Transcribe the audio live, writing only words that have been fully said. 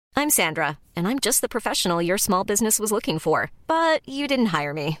I'm Sandra, and I'm just the professional your small business was looking for. But you didn't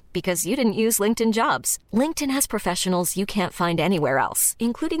hire me because you didn't use LinkedIn Jobs. LinkedIn has professionals you can't find anywhere else,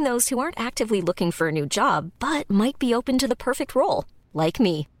 including those who aren't actively looking for a new job, but might be open to the perfect role, like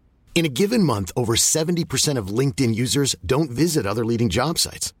me. In a given month, over 70% of LinkedIn users don't visit other leading job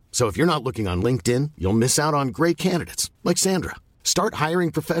sites. So if you're not looking on LinkedIn, you'll miss out on great candidates like Sandra. Start hiring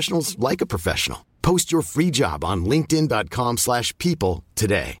professionals like a professional. Post your free job on linkedin.com/people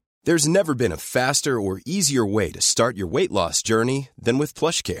today. There's never been a faster or easier way to start your weight loss journey than with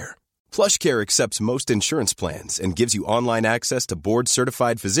PlushCare. PlushCare accepts most insurance plans and gives you online access to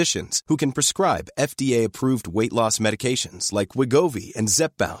board-certified physicians who can prescribe FDA-approved weight loss medications like Wegovy and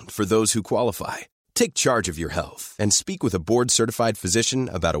Zepbound for those who qualify. Take charge of your health and speak with a board-certified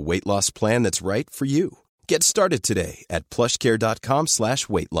physician about a weight loss plan that's right for you. Get started today at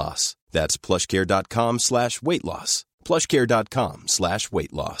plushcare.com/weight loss. That's plushcare.com/weight loss.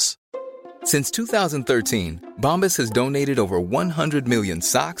 plushcare.com/weight loss. Since 2013, Bombas has donated over 100 million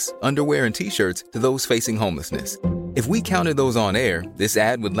socks, underwear, and T-shirts to those facing homelessness. If we counted those on air, this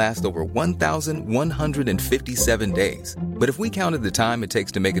ad would last over 1,157 days. But if we counted the time it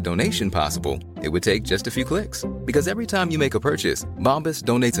takes to make a donation possible, it would take just a few clicks. Because every time you make a purchase, Bombas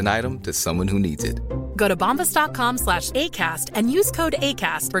donates an item to someone who needs it. Go to bombas.com/ACAST and use code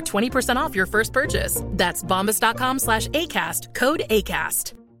ACAST for 20% off your first purchase. That's bombas.com/ACAST, code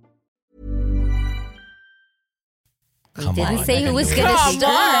ACAST. He didn't say who was going to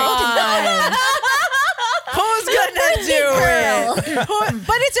start. Who's gonna do it?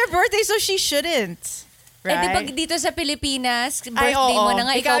 But it's her birthday, so she shouldn't. Right? Eh, di ba dito sa Pilipinas, birthday mo na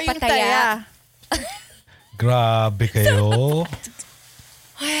nga, ikaw yung pataya. Grabe kayo.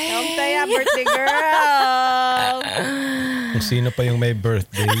 Ikaw taya, birthday girl. Kung sino pa yung may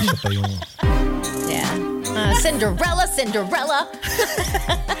birthday, siya pa yung... Yeah. Cinderella.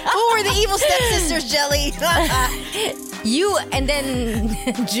 Who were the evil stepsisters, Jelly? You, and then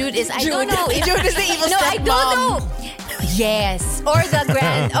Jude is, I don't know. Jude is the evil stepmom. I don't know. Yes. Or the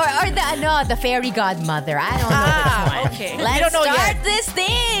grand, or the fairy godmother. I don't know which one. Okay. Let's start this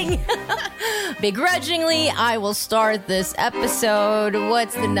thing. Begrudgingly, I will start this episode.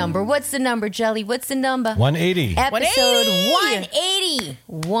 What's the number, Jelly? What's the number? 180. Episode 180.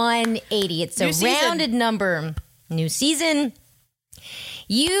 180. It's a rounded number. New season.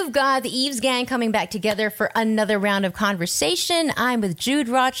 You've got the Eves gang coming back together for another round of conversation. I'm with Jude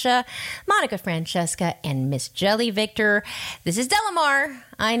Rocha, Monica Francesca, and Miss Jelly Victor. This is Delamar.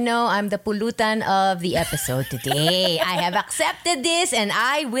 I know I'm the pulutan of the episode today. I have accepted this and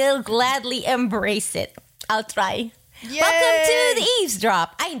I will gladly embrace it. I'll try. Yay! Welcome to the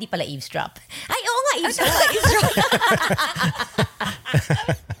Eavesdrop. Ay, hindi pala Eavesdrop. Ay, oo nga, Eavesdrop.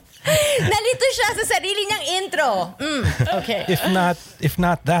 Nalito siya sa sarili niyang intro. Okay. If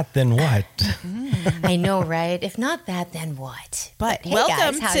not that, then what? I know, right? If not that, then what? But hey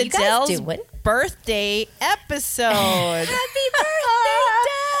welcome guys, to Del's birthday episode. Happy birthday,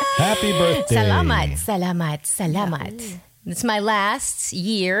 Del! Happy birthday. Salamat. It's my last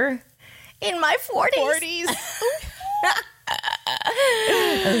year in my 40s.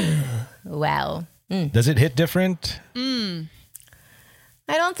 Wow. Does it hit different?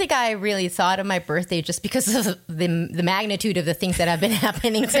 I don't think I really thought of my birthday just because of the magnitude of the things that have been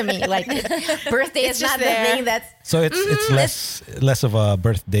happening to me. Like, birthday is not the thing that's... So it's less of a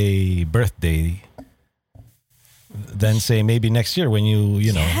birthday than, say, maybe next year when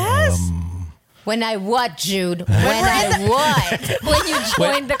you know... Yes. When I what, Jude? When I what? When you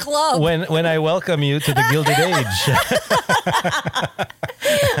join the club. When I welcome you to the Gilded Age.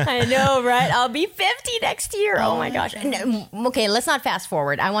 I know, right? I'll be 50 next year. Oh my gosh. Okay, let's not fast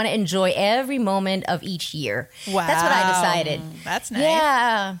forward. I want to enjoy every moment of each year. Wow. That's what I decided. That's nice.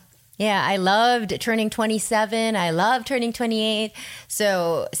 Yeah, I loved turning 27. I loved turning 28.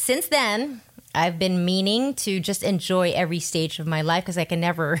 So since then, I've been meaning to just enjoy every stage of my life because I can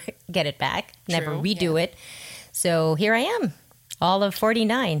never get it back, never redo it. So here I am, all of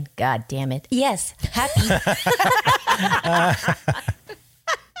 49. God damn it. Yes, happy.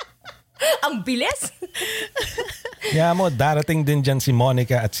 Ang bilis. Yeah mo, darating din dyan si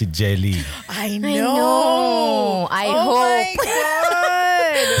Monica at si Jelly. I know. I hope. My God.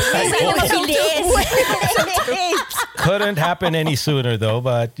 Couldn't happen any sooner though,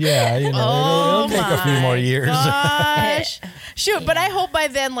 but yeah, you know, it'll take a few more years. Shoot, but I hope by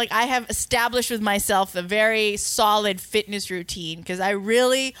then, like, I have established with myself a very solid fitness routine because I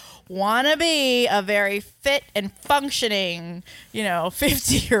really want to be a very fit and functioning,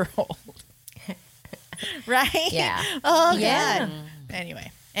 50-year-old. Right? Yeah. Oh, yeah. God.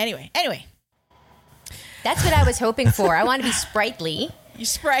 Anyway. That's what I was hoping for. I want to be sprightly. You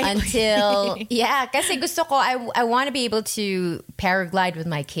spray until kasi gusto ko I want to be able to paraglide with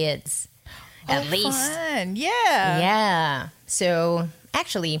my kids at least. Fun. Yeah. So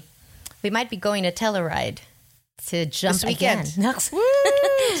actually, we might be going to Telluride to jump this weekend. Again. Woo!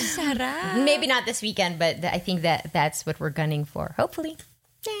 Sarap. Maybe not this weekend, but I think that's what we're gunning for. Hopefully.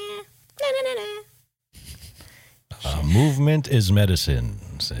 Movement is medicine.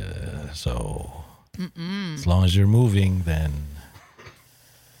 So as long as you're moving, then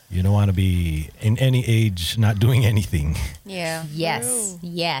you don't want to be in any age not doing anything. Yeah. Yes.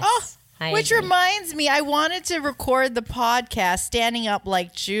 Yes. Oh, which reminds me, I wanted to record the podcast standing up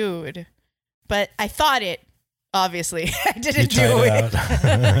like Jude, but I thought it. Obviously, I didn't do it.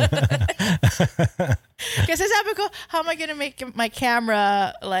 Because sabi ko, how am I going to make my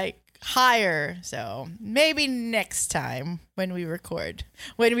camera like higher? So maybe next time when we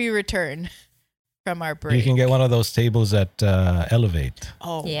return from our break. You can get one of those tables that elevate.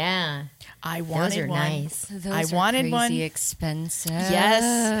 Oh, yeah. I wanted Those are one. nice. Those I are wanted crazy one. expensive. Yes.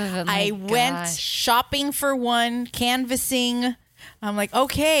 Oh my I went gosh. shopping for one, canvassing. I'm like,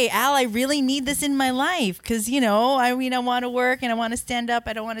 okay, Al, I really need this in my life because, I want to work and I want to stand up.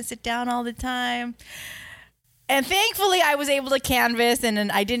 I don't want to sit down all the time. And thankfully, I was able to canvas and then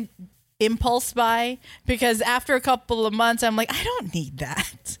I didn't impulse buy because after a couple of months, I'm like, I don't need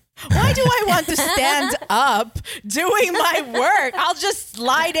that. Why do I want to stand up doing my work? I'll just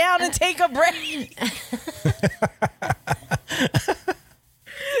lie down and take a break.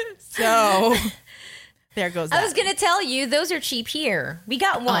 So there goes that. I was going to tell you, those are cheap here. We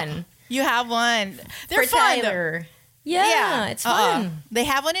got one. You have one. They're for fun. Tyler. Yeah, it's fun. They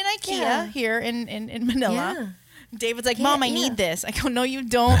have one in IKEA here in Manila. Yeah. David's like, Mom, I need this. I go, no, you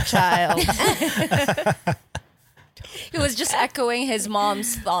don't, child. He was just echoing his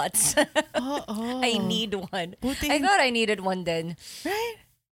mom's thoughts. I need one. I thought I needed one then. Right?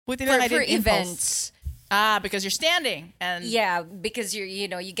 For For events. Because you're standing. And Yeah, because you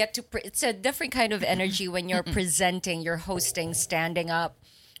get to it's a different kind of energy when you're presenting, you're hosting, standing up.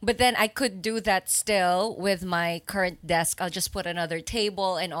 But then I could do that still with my current desk. I'll just put another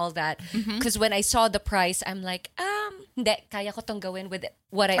table and all that. Because when I saw the price, I'm like, hindi, kaya ko tong gawin with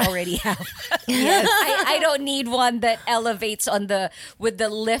what I already have. Yes. I don't need one that elevates with the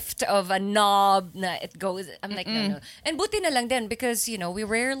lift of a knob na it goes. I'm like, no. And buti na lang din because, we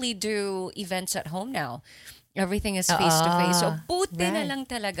rarely do events at home now. Everything is face to face. So, buti na lang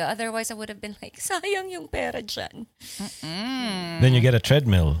talaga. Otherwise, I would have been like, sayang yung pera dyan. Then you get a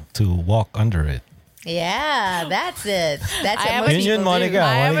treadmill to walk under it. Yeah, that's it. That's I what most Yun, people Monica. do.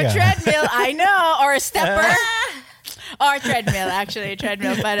 I have a Monica. treadmill. I know. Or a stepper. Or a treadmill, actually. A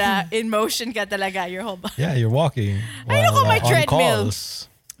treadmill. But in motion ka talaga your whole body. Yeah, you're walking. Ay, naku, my on treadmill. calls.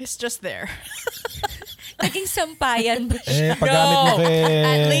 It's just there. Naging sampayan ba siya? Paggamit mo kay,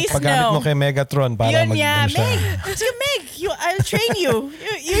 At least paggamit no. mo kay Megatron para Yun, yeah. siya. Meg. Sige, Meg. I'll train you.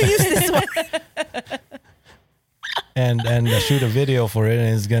 You use this one. And shoot a video for it,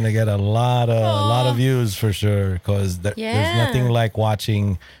 and it's gonna get a lot of views for sure. Because there's nothing like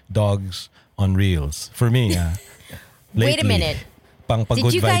watching dogs on reels for me. Wait a minute. Pang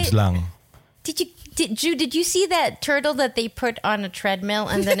pagod you vibes guys- lang. Did you see that turtle that they put on a treadmill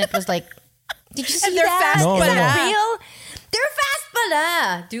and then it was like, did you see And they're that? fast No, Is no, that no. real? They're fast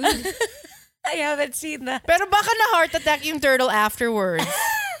pala, dude. I haven't seen that. Pero baka na-heart attack yung turtle afterwards.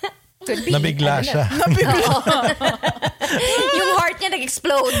 Could be. Nabigla siya. Yung heart niya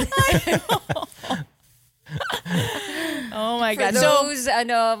nag-explode. Oh my For God. So,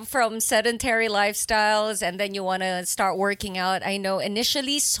 those from sedentary lifestyles and then you want to start working out, I know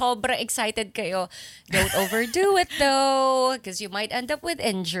initially sobra excited kayo. Don't overdo it though because you might end up with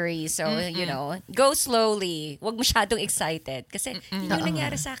injury. So, go slowly. Huwag masyadong excited. Kasi yun yung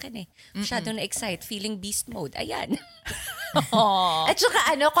nangyari sa akin eh. Masyadong na-excite. Feeling beast mode. Ayan. At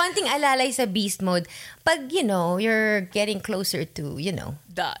saka konting alalay sa beast mode. Pag, you're getting closer to,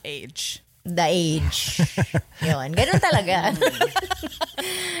 the age. the age. Yun. Ganun talaga.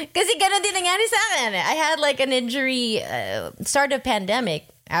 Kasi ganun din nangyari sa akin. I had like an injury start of pandemic.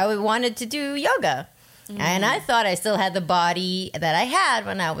 I wanted to do yoga. And I thought I still had the body that I had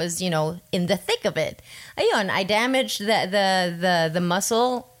when I was, in the thick of it. Ayun, I damaged the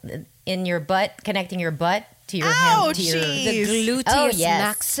muscle in your butt, connecting your butt to your hand. To your, The gluteus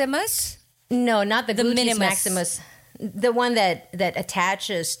maximus? No, not the gluteus minimus. maximus. The one that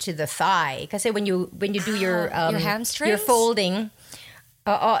attaches to the thigh. Kasi when you do your hamstrings? your folding,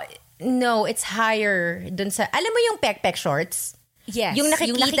 no, it's higher dun sa. Alam mo yung pek shorts? Yes. Yung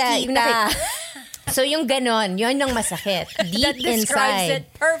nakikita. So yung ganon, yun yung masakit. Deep That describes inside.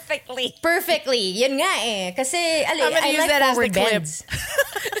 it perfectly. Perfectly. Yun nga eh. Kasi, I'm gonna I use like that as the forward clip. bends.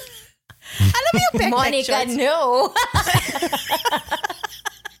 Alam mo yung pek Monica, shots? no.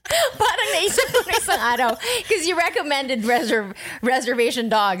 Parang naisip ko na isang araw. Because you recommended Reservation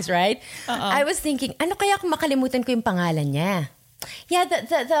Dogs, right? I was thinking, ano kaya kung makalimutan ko yung pangalan niya? Yeah,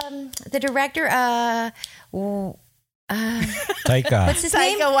 the director, Taika. what's his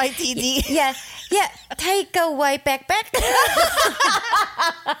name? Taika Waititi. Yeah, Taika Waititi.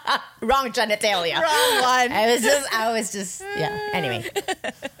 Wrong genitalia. Wrong one. I was just, yeah. Anyway,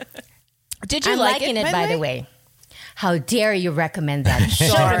 Did you I'm like liking it, it, by the way. How dare you recommend that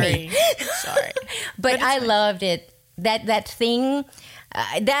show to me? Sorry. But I loved it. That thing,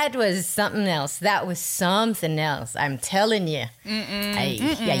 that was something else. That was something else. I'm telling you.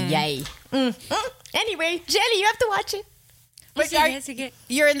 Ay. Anyway, Jelly, you have to watch it. But Sige.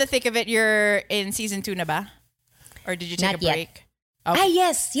 you're in the thick of it. You're in season 2 na ba? Or did you take Not a yet. break? Ah,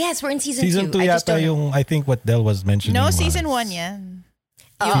 yes, we're in season 2. Season 2 I just yata don't know. yung, I think what Del was mentioning. No, was- season 1 yan.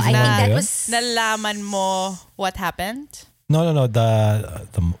 Oh, I think na- that was Nalaman mo what happened? No, the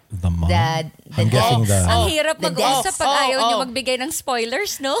mom. The I'm guessing deaths. the Ang hirap The mag-usap deaths. pag ayaw niyo Oh. magbigay ng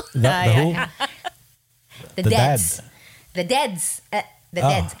spoilers, no? the who? the the deads. dad. The deads. The Oh.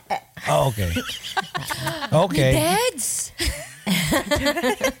 deads. Oh, okay. Okay. Deads.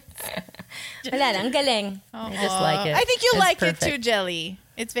 Wala lang, ang galing. I just like it. I think you It's like it perfect. too, Jelly.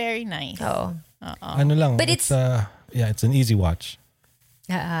 It's very nice. Oh. Ano lang. But it's an easy watch.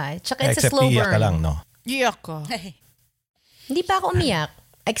 Tsaka it's a Except slow iyak ka burn. lang, no? Iyak ko. Hindi pa ako umiyak.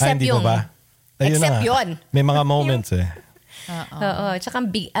 Except hindi yung... pa ba? Ayun Except na nga. yun. May mga moments eh. Oo. Tsaka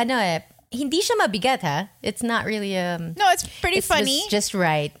hindi siya mabigat ha. It's not really No, it's pretty it's funny. just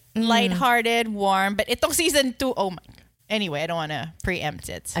right. Lighthearted, warm. But itong season 2, oh my. Anyway, I don't want to preempt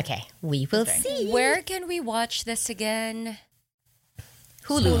it. Okay, we will see. Where can we watch this again?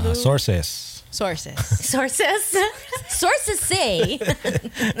 Hulu. Sources. Sources Sources say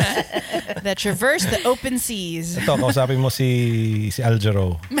that traverse the open seas. Ito, kausapin mo si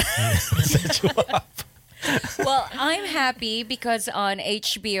Aljero. Well, I'm happy because on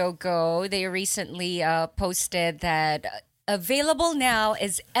HBO Go, they recently posted that available now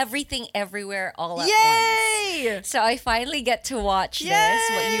is Everything Everywhere All at Once. Yay! So I finally get to watch this.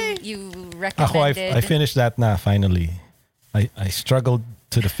 What you Ako, recommended. I finished that na finally. I struggled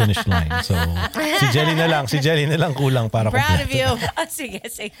to the finish line. So, si Jelly na lang kulang para Proud of kompleto. you. Ah, sige.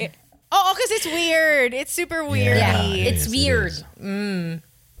 Oh, because it's weird. It's super weird. yeah, it it's is, it weird. is.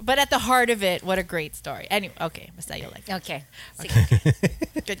 But at the heart of it, what a great story. Anyway, okay. Basta you like it. Okay.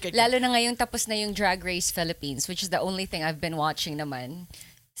 Good. Lalo na ngayong tapos na yung Drag Race Philippines, which is the only thing I've been watching naman.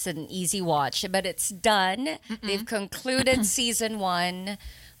 It's an easy watch, but it's done. They've concluded season 1.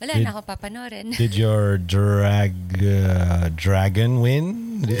 Wala na ako papanoorin. Did your dragon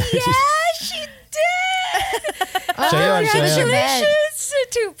win? Yeah, she did! Siya yun. Congratulations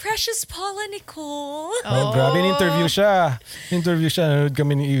to Precious Paula Nicole. Oh, grabe interview siya. Nanood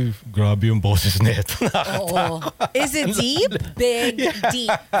kami ni Eve. Grabe yung boses nito. Is it deep? Big,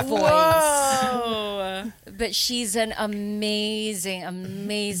 deep voice. Whoa. But she's an amazing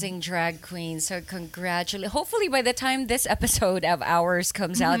drag queen. So congratulations. Hopefully by the time this episode of ours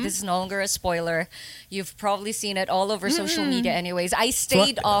comes out, this is no longer a spoiler. You've probably seen it all over social media anyways. I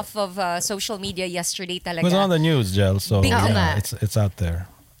stayed off of social media yesterday talaga. It was on the news, Jel. So yeah, Nga. it's out there.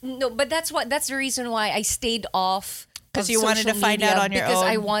 No, but that's the reason why I stayed off. 'Cause of you wanted to social find media out on your because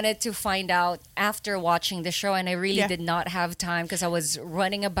I own. wanted to find out after watching the show, and I really Yeah. did not have time because I was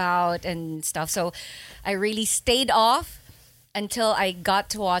running about and stuff. So I really stayed off until I got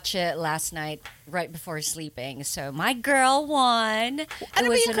to watch it last night right before sleeping. So my girl won. Ano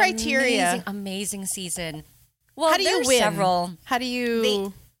ba yung criteria? Amazing season. Well, How do you there's win? several. How do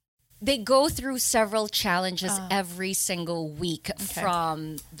you... They go through several challenges every single week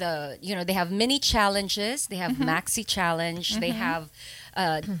from they have mini challenges, they have maxi challenge, they have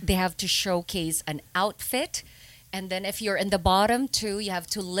to showcase an outfit. And then if you're in the bottom 2, you have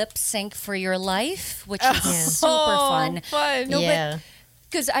to lip sync for your life, which is super fun. Fun. No, Yeah.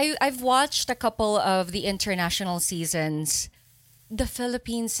 Because I've watched a couple of the international seasons. The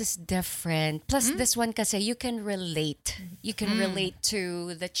Philippines is different. Plus, this one kasi you can relate. You can relate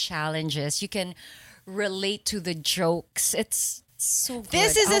to the challenges. You can relate to the jokes. It's so good.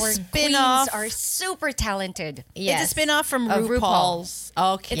 This is a Our spin-off. queens are super talented. Yes. It's a spin-off from Of RuPaul's.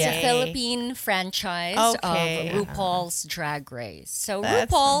 Okay. It's a Philippine franchise Okay. of RuPaul's Drag Race. So That's-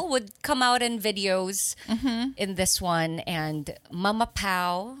 RuPaul would come out in videos in this one, and Mama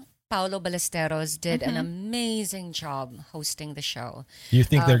Paolo Ballesteros did an amazing job hosting the show. You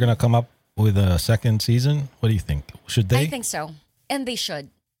think they're gonna come up with a second season? What do you think? Should they? I think so, and they should.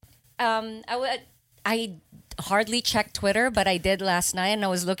 I hardly check Twitter, but I did last night, and I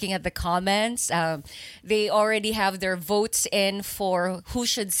was looking at the comments. They already have their votes in for who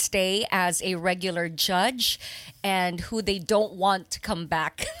should stay as a regular judge and who they don't want to come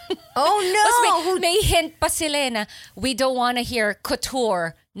back. Oh no! May hint pa sila na we don't want to hear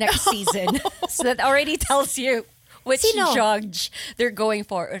Couture next season. So that already tells you which judge they're going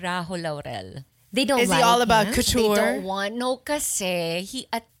for. Rahul Laurel. They don't. Is he all about him? Couture? They don't want. No, kasi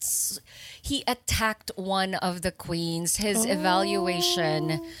he attacked one of the queens. His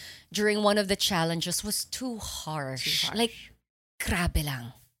evaluation during one of the challenges was too harsh. Like, grabe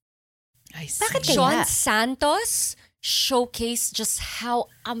lang. I see. Sean Santos showcased just how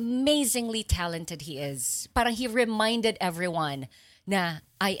amazingly talented he is. Parang he reminded everyone na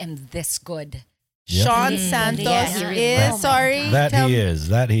I am this good. Yep. Sean Santos Yeah, he is, sorry. That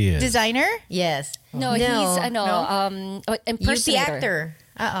he is. Designer? Yes. No, he's impersonator. UP actor.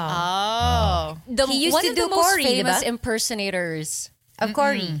 Oh. He used one to of do the most Cory, famous diba? impersonators. Of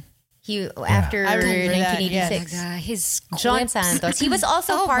Cory. He after I remember that, 1986. His John quips. Santos. He was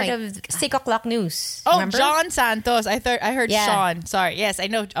also Oh part my of 6 o'clock news. Oh, remember? John Santos. I heard Yeah. Sean. Sorry. Yes, I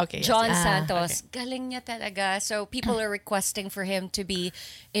know. Okay. Yes. John Santos. Galing niya talaga. So people are requesting for him to be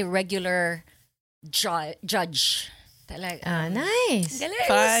a regular judge. Talaga. Nice. Galing.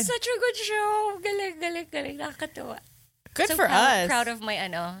 Fun. It was such a good show. Galing. Nakakatuwa. Good So for us.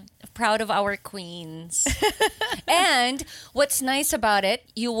 Proud of our queens. And what's nice about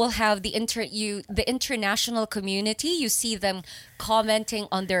it, you will have the international community. You see them commenting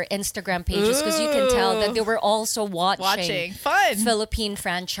on their Instagram pages because you can tell that they were also watching Fun. Philippine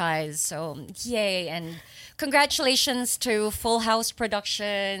franchise. So yay, and congratulations to Full House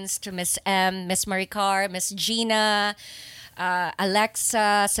Productions, to Miss M, Miss Maricar, Miss Gina,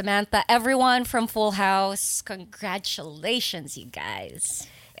 Alexa, Samantha, everyone from Full House. Congratulations, you guys.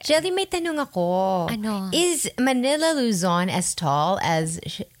 Jelly, may tanong ako. Ano? Is Manila Luzon as tall as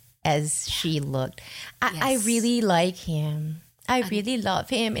she looked? I Yes. really like him. I really love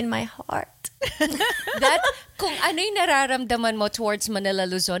him in my heart. That, kung ano yung nararamdaman mo towards Manila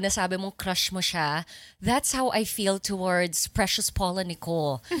Luzon, na sabi mong crush mo siya, that's how I feel towards Precious Paula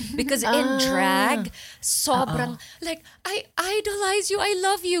Nicole. Because in drag, sobrang, like, I idolize you, I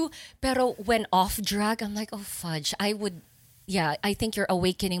love you. Pero when off drag, I'm like, oh fudge, I think you're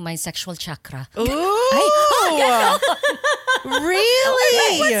awakening my sexual chakra. Ooh.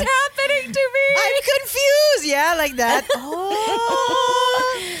 Really? What's happening to me? I'm confused. Yeah, like that.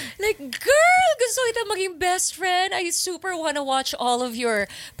 Like, girl, gusto kita maging best friend. I super want to watch all of your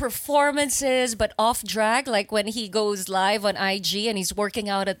performances, but off drag, like when he goes live on IG and he's working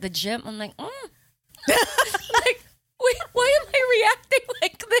out at the gym, I'm like, like, wait, why am I reacting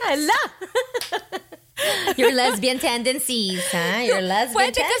like this? Your lesbian tendencies, huh? Your lesbian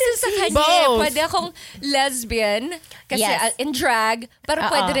Pwede kasi sa tendencies. kanya, Both. pwede akong lesbian kasi Yes. in drag, pero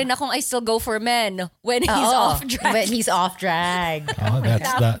pwede rin akong I still go for men when he's off drag. When he's off drag. Oh,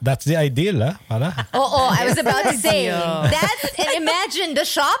 that's the ideal, para. I was about to say that's, and imagine the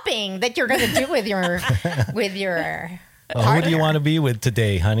shopping that you're gonna do with your Who do you want to be with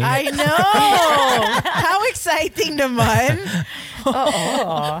today, honey? I know. How exciting naman.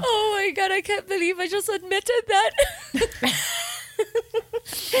 Oh my God, I can't believe I just admitted that.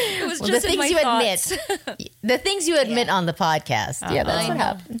 It was the just in things my you thoughts. admit, the things you admit on the podcast. Yeah, that's I what know.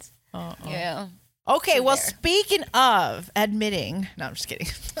 happens. Yeah. Okay, well, speaking of admitting, no, I'm just kidding.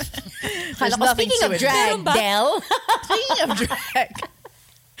 There's nothing Speaking to of admit. drag, Del. Speaking of drag.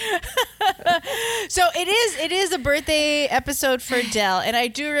 So it is a birthday episode for Del, and I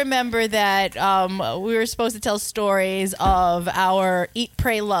do remember that we were supposed to tell stories of our Eat,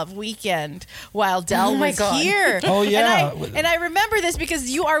 Pray, Love weekend while Del was here. Oh, yeah. and I remember this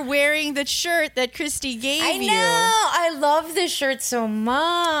because you are wearing the shirt that Christy gave I you. know. I love this shirt so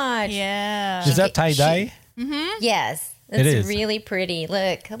much. Yeah. Is that tie-dye? Yes, It it's is. really pretty.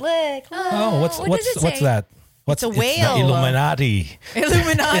 Look. Oh, what does it what's say? that? What's It's a the whale. Illuminati.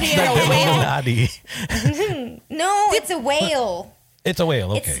 Illuminati It's and the a whale. Illuminati. No, it's a whale. It's a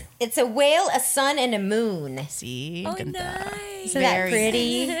whale. Okay. It's a whale, a sun, and a moon. See? Oh, Ganda. nice. Isn't that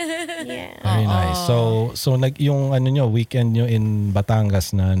pretty? Yeah. Very nice. So yung weekend nyo in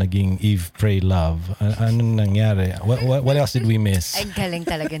Batangas na naging Eve, Pray, Love. Anong nangyari? What else did we miss? Ay, galing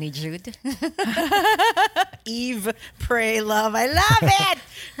talaga ni Jude. Eve, Pray, Love. I love it.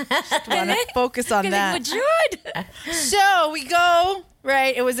 Just want to focus on Galing mo, that. Jude. So we go,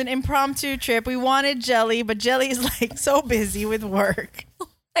 right? It was an impromptu trip. We wanted Jelly, but Jelly is like so busy with work.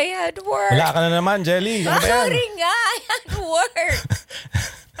 I had work. Wala ka na naman, Jelly. Ano ba yan? Sorry nga, I had work.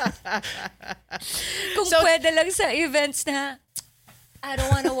 Kung pwede lang sa events na, I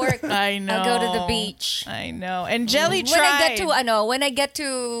don't want to work. I know. I'll go to the beach. I know. And Jelly tried. When I get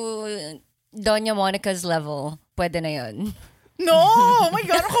to Doña Monica's level, pwede na yun. No! Oh my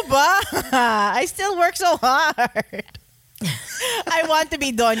God, ano ka ba? I still work so hard. I want to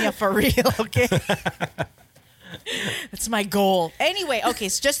be Doña for real, okay? That's my goal. Anyway, okay,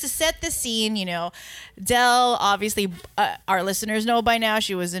 so just to set the scene, Del, obviously, our listeners know by now,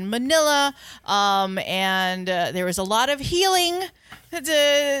 she was in Manila, and there was a lot of healing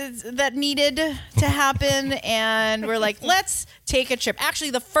that needed to happen, and we're like, let's take a trip.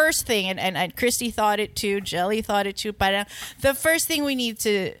 Actually, the first thing, and Christy thought it too, Jelly thought it too, but the first thing we need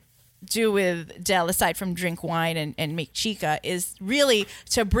to do with Del, aside from drink wine and make chica, is really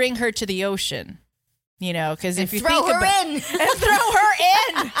to bring her to the ocean. Because if you think about and throw her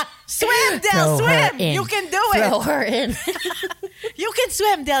in, swim, Del, swim. You can do it. Throw her in. You can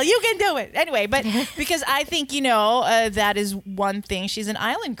swim, Del. You can do it. Anyway, but because I think that is one thing. She's an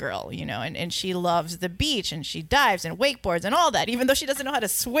island girl, and she loves the beach and she dives and wakeboards and all that. Even though she doesn't know how to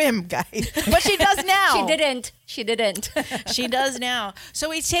swim, guys, but she does now. She didn't. She does now. So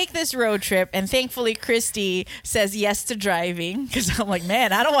we take this road trip, and thankfully Christy says yes to driving because I'm like,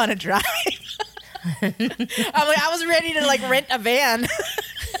 man, I don't want to drive. I was ready to rent a van.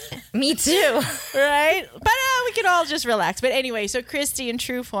 Me too. Right? But we could all just relax. But anyway, so Christy in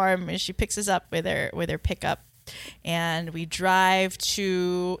true form, she picks us up with her pickup, and we drive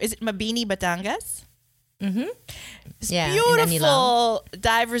to, is it Mabini, Batangas? Mm-hmm. This beautiful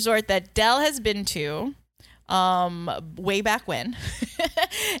dive resort that Del has been to way back when.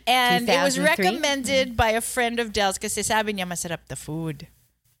 And it was recommended by a friend of Del's kasi sabi niya masarap the food.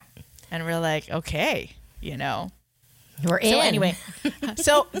 And we're like, okay, We're in. So anyway,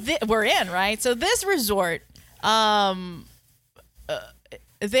 we're in, right? So this resort, in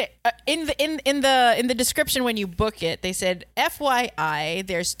the description when you book it, they said, FYI,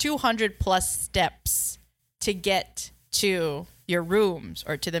 there's 200 plus steps to get to your rooms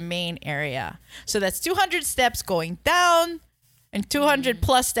or to the main area. So that's 200 steps going down and 200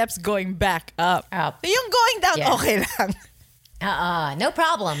 plus steps going back up. So yung going down, okay lang. No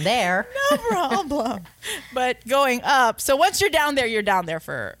problem there. No problem. But going up, so once you're down there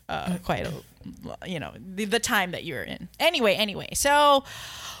for quite a, the time that you're in. Anyway. So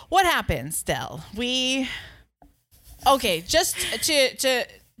what happens, Del? Just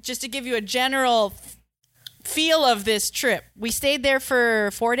to give you a general feel of this trip, we stayed there for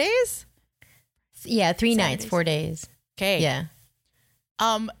 4 days? Yeah, 3 nights, 4 days. Okay. Yeah.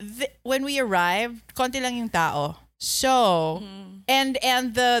 When we arrived, konti lang yung tao. So, and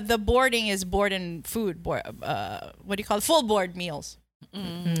the boarding is board and food, what do you call it? Full board meals.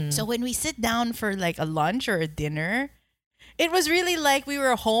 So when we sit down for a lunch or a dinner, it was really like we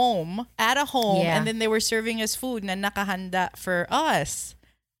were at a home, and then they were serving us food na nakahanda for us.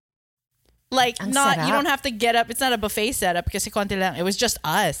 You don't have to get up. It's not a buffet setup because konti lang. It was just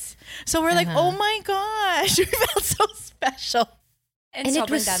us. So we're like, oh my gosh, we felt so special. And it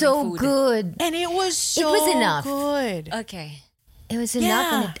was so food. Good. And it was enough. Good. Okay. It was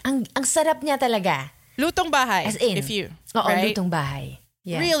enough. And ang sarap niya talaga. Lutong bahay. As in. Right? Lutong bahay.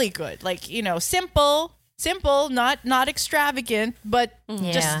 Yeah. Really good. Simple, not extravagant, but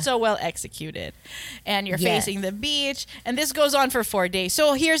just so well executed. And you're facing the beach. And this goes on for 4 days.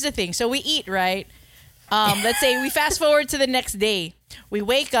 So here's the thing. So we eat, right? Let's say we fast forward to the next day. We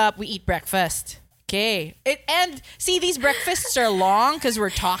wake up, we eat breakfast. Okay. And see, these breakfasts are long because we're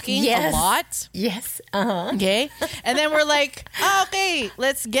talking a lot. Yes. Okay. And then we're like, okay,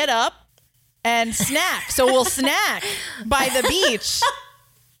 let's get up and snack. So we'll snack by the beach.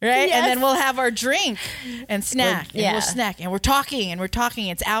 Right? Yes. And then we'll have our drink and snack. And we'll snack. And we're talking.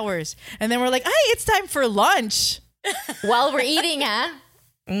 It's hours. And then we're like, hey, it's time for lunch. While we're eating,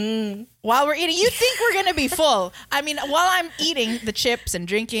 While we're eating, you think we're going to be full. I mean, while I'm eating the chips and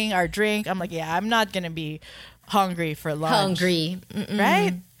drinking our drink, I'm like, I'm not going to be hungry for lunch.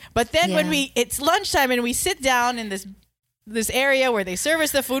 Right? But then when it's lunchtime and we sit down in this area where they serve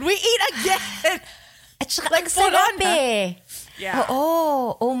us the food, we eat again. Like full on. Yeah.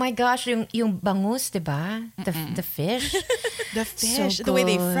 Oh my gosh, yung bangus, diba? The fish. The fish, so the way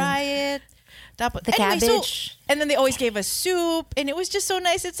they good. fry it. The cabbage. And then they always gave us soup, and it was just so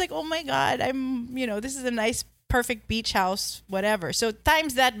nice. It's like, oh my God, this is a nice, perfect beach house, whatever. So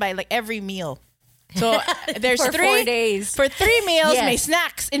times that by every meal. So there's for 4 days. For 3 meals, may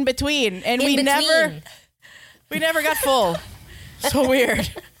snacks in between. And we never got full. So weird.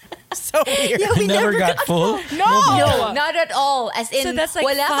 So weird. Yeah, we never got full. No, not at all. As in, So that's like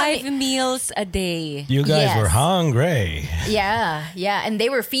wala 5 kami- meals a day. You guys Yes. were hungry. Yeah, and they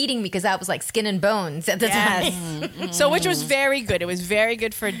were feeding me because I was like skin and bones at the time. So which was very good. It was very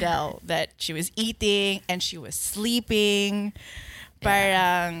good for Del that she was eating and she was sleeping.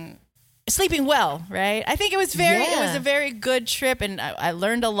 Parang sleeping well, right? I think it was a very good trip, and I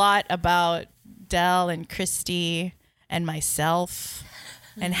learned a lot about Del and Christy and myself,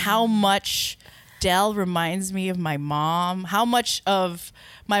 and how much Del reminds me of my mom, how much of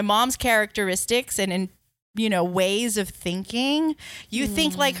my mom's characteristics and ways of thinking, you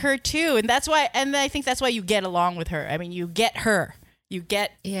think like her too. And I think that's why you get along with her. I mean, you get her. You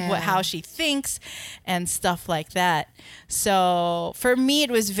get how she thinks and stuff like that. So for me, it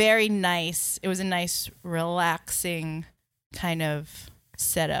was very nice. It was a nice, relaxing kind of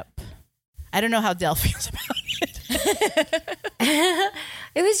setup. I don't know how Del feels about it.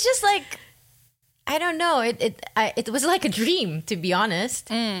 It was just like, I don't know. It was like a dream, to be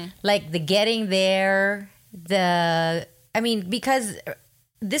honest. Like the getting there, because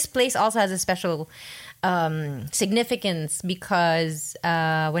this place also has a special significance because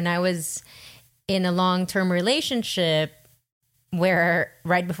when I was in a long-term relationship where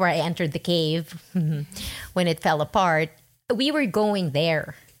right before I entered the cave, when it fell apart, we were going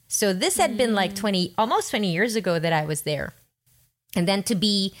there. So this had been like almost 20 years ago that I was there. And then to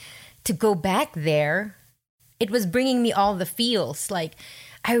go back there, it was bringing me all the feels. Like,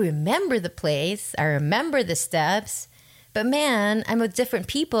 I remember the place, I remember the steps, but man, I'm with different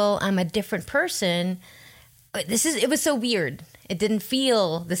people, I'm a different person. It was so weird. It didn't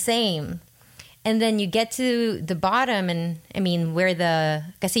feel the same. And then you get to the bottom, and I mean,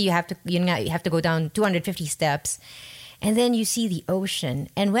 kasi you have to go down 250 steps, and then you see the ocean.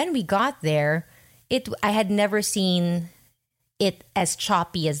 And when we got there, I had never seen it as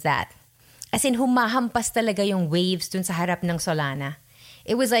choppy as that. As in, humahampas talaga yung waves dun sa harap ng Solana.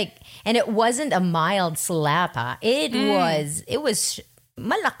 It was like, and it wasn't a mild slap, ha? It was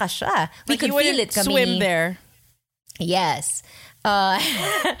malakas siya. We could feel it coming. Swim there. Yes.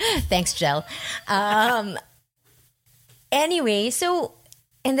 Thanks, Jel. Anyway, so,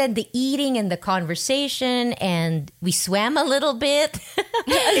 and then the eating and the conversation, and we swam a little bit.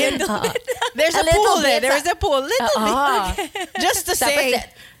 There's a pool there. There was a pool. Little bit. Just to say.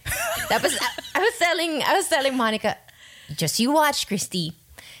 I was telling Monica, just you watch, Christy.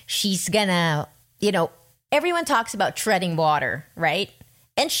 She's gonna, everyone talks about treading water, right?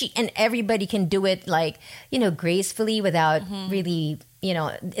 And everybody can do it like, gracefully without really,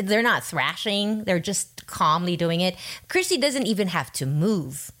 they're not thrashing. They're just calmly doing it. Christy doesn't even have to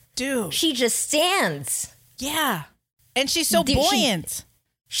move. Dude. She just stands. Yeah. And she's so buoyant.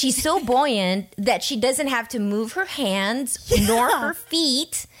 She's so buoyant that she doesn't have to move her hands nor her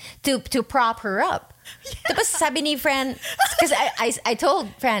feet to prop her up. Yeah. Tapos sabi ni Fran, because I told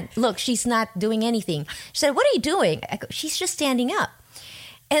Fran, look, she's not doing anything. She said, what are you doing? I go, she's just standing up.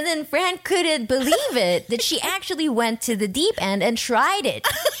 And then Fran couldn't believe it that she actually went to the deep end and tried it.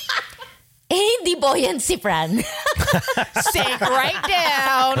 Hindi buoyant si Fran. Sink right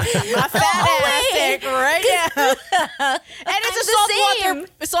down. My fat ass, sink right down. And it's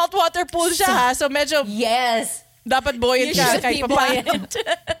a saltwater pool siya, ha? So medyo... Yes. Dapat buoyant ka. Should be buoyant.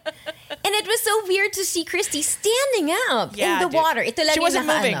 And it was so weird to see Christy standing up in the water. She wasn't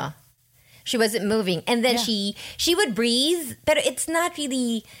moving. She wasn't moving. And then she would breathe, but it's not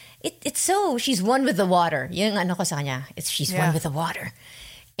really... It's so... She's one with the water. Yung ano ko sa kanya, she's one with the water.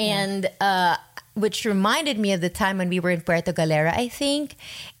 And which reminded me of the time when we were in Puerto Galera, I think.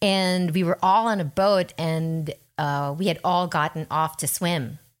 And we were all on a boat, and we had all gotten off to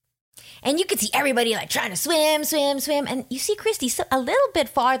swim. And you could see everybody like trying to swim. And you see Christy a little bit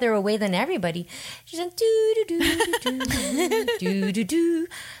farther away than everybody. She's like, do.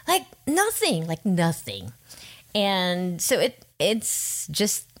 Like nothing. And so it's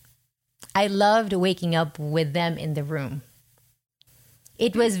just, I loved waking up with them in the room.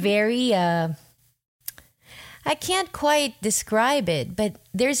 It was very, I can't quite describe it, but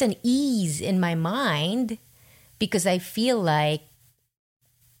there's an ease in my mind because I feel like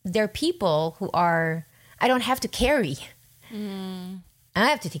there are people who I don't have to carry. I don't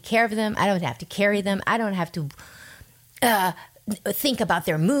have to take care of them. I don't have to carry them. I don't have to think about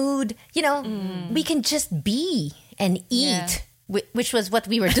their mood. We can just be and eat, which was what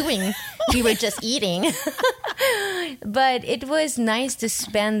we were doing. We were just eating. But it was nice to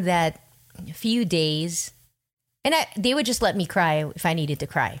spend that few days. And they would just let me cry if I needed to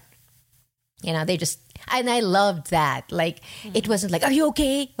cry. And I loved that. Like, it wasn't like, are you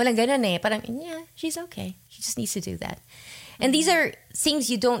okay? Walang ganun eh. Parang, yeah, she's okay. She just needs to do that. And these are things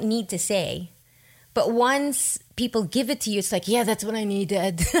you don't need to say. But once people give it to you, it's like, yeah, that's what I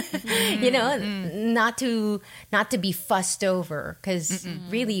needed. Not to be fussed over. Because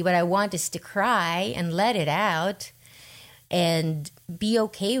really what I want is to cry and let it out and be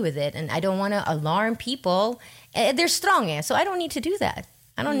okay with it. And I don't want to alarm people. They're strong, so I don't need to do that.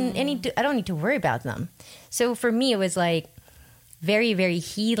 I don't need to worry about them. So for me, it was like very, very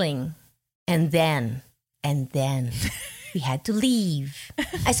healing. And then we had to leave.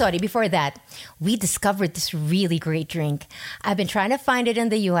 Before that, we discovered this really great drink. I've been trying to find it in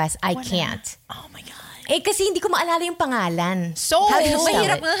the US. I can't. Oh my God. Kasi hindi ko maalala yung pangalan. So, how do you spell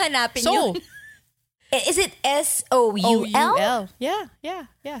mahirap it? nga hanapin So, yun. Is it SOUL?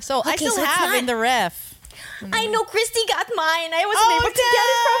 Yeah. So I Okay, still so it's have not- in the ref. I know Christy got mine. I wasn't able to get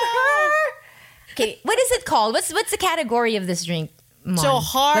it from her. Okay, what is it called? What's the category of this drink, Mon? So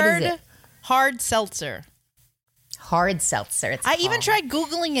What is it? hard seltzer. Hard seltzer. I even tried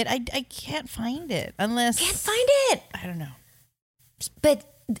Googling it. I can't find it unless Can't find it. I don't know. But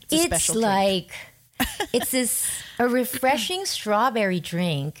a it's special drink. like it's a refreshing strawberry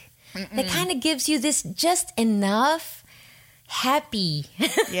drink that kind of gives you this just enough happy.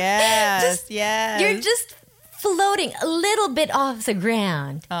 Yes, You're just floating a little bit off the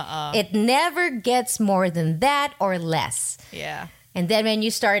ground. It never gets more than that or less. Yeah. And then when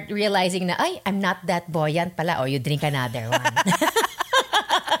you start realizing na, ay, I'm not that buoyant pala, or you drink another one. Because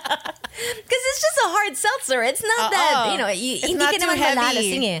it's just a hard seltzer. It's not that, It's hindi not ka too naman heavy.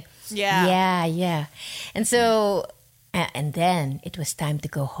 malalasing eh. Yeah. And so, and then it was time to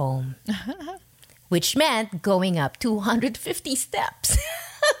go home. Which meant going up 250 steps.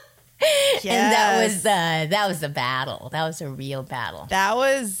 And that was a battle. That was a real battle. That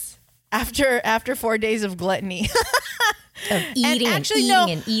was after 4 days of gluttony. Of eating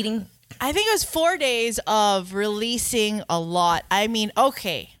and eating. I think it was 4 days of releasing a lot. I mean,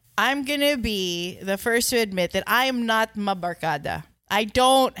 okay, I'm going to be the first to admit that I am not mabarkada. I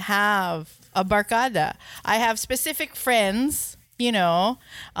don't have a barkada. I have specific friends,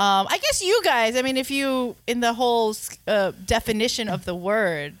 I guess you guys, I mean, if you, in the whole definition of the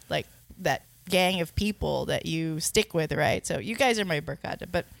word, like that gang of people that you stick with, right? So you guys are my barkada.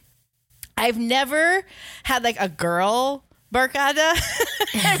 But I've never had like a girl barkada.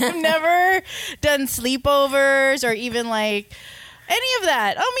 I've never done sleepovers or even like any of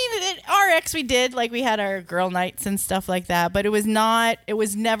that. I mean, at RX we did, like we had our girl nights and stuff like that, but it was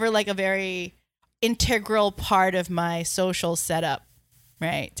never like a very integral part of my social setup,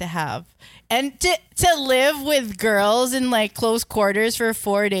 right? To have. And to live with girls in like close quarters for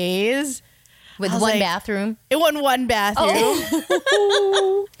 4 days. With one bathroom? It won one bathroom.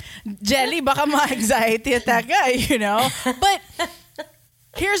 Oh. Jelly, baka ma-anxiety attack ka, But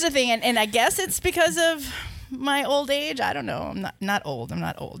here's the thing, and I guess it's because of my old age. I don't know. I'm not old.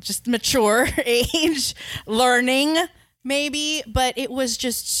 Just mature age, learning maybe. But it was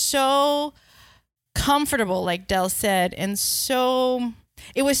just so comfortable, like Del said, and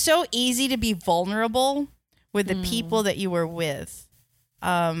it was so easy to be vulnerable with the people that you were with.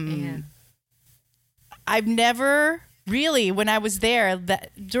 I've never really, when I was there,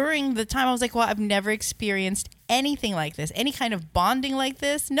 during the time I was like, well, I've never experienced anything like this, any kind of bonding like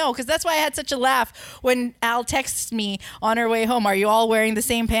this. No, because that's why I had such a laugh when Al texts me on our way home. Are you all wearing the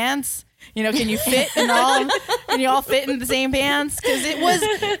same pants? Can you fit and all? Can you all fit in the same pants? Because it was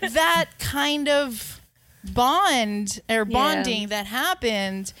that kind of bonding that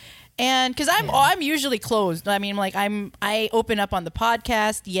happened. And because I'm usually closed. I mean, like I open up on the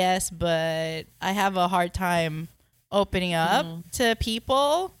podcast, yes, but I have a hard time opening up to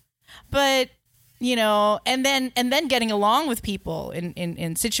people. But and then getting along with people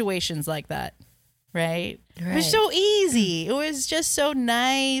in situations like that, right? It was so easy. It was just so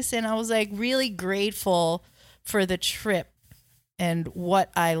nice, and I was like really grateful for the trip and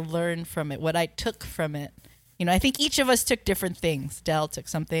what I learned from it, what I took from it. I think each of us took different things. Del took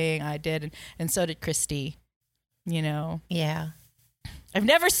something, I did, and so did Christy. Yeah. I've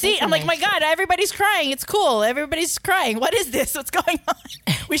never seen. I'm like, my God, everybody's crying. It's cool. Everybody's crying. What is this? What's going on?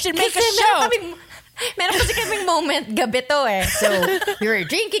 We should make a show. Meron kasi kaming moment gabi to eh. So, we were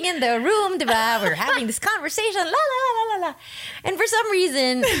drinking in the room, diba? We're having this conversation, la la la la la. And for some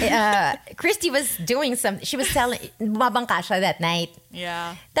reason, Christy was doing something. She was telling, bumabangka siya that night.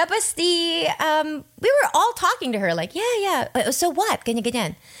 Yeah. Tapos we were all talking to her like, yeah. So what?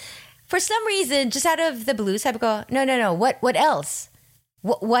 Ganyan. For some reason, just out of the blue, sabi ko, no. What else?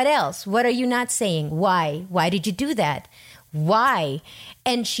 What else? What are you not saying? Why? Why did you do that? Why?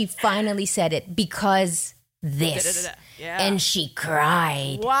 And she finally said it, because this. Yeah. And she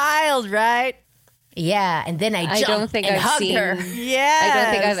cried. Wild, right? Yeah, and then I jumped don't think and I've hugged seen. her. Yes. I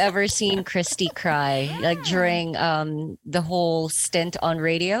don't think I've ever seen Christy cry like during the whole stint on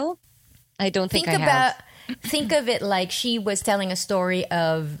radio. I don't think I have. Think of it like she was telling a story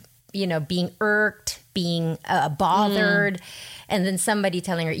of, being irked, being bothered, and then somebody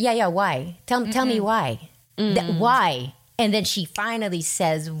telling her, yeah, why? Tell me why. Why? And then she finally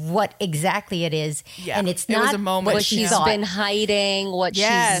says what exactly it is. Yeah, and it's it was not a moment. what She's thought. been hiding, what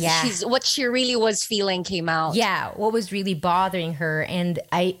what she really was feeling came out. Yeah, what was really bothering her. And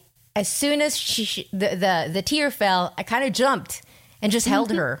as soon as the tear fell, I kind of jumped and just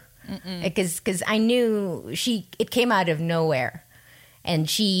held her. Because I knew it came out of nowhere. And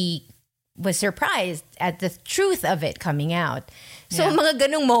she was surprised at the truth of it coming out. So mga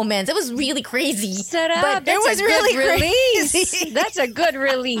ganung moments, it was really crazy. But it was really release. crazy. That's a good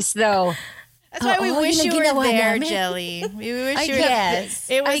release, though. That's why we wish you were there, Jelly. We wish you were there.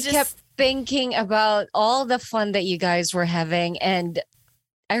 It was kept thinking about all the fun that you guys were having. And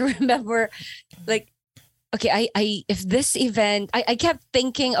I remember, okay, if this event, I kept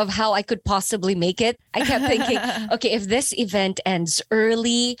thinking of how I could possibly make it. I kept thinking, okay, if this event ends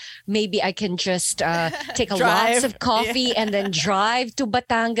early, maybe I can just take lots of coffee and then drive to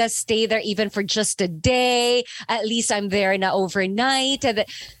Batangas, stay there even for just a day. At least I'm there na overnight.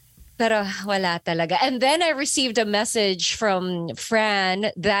 Pero wala talaga. And then I received a message from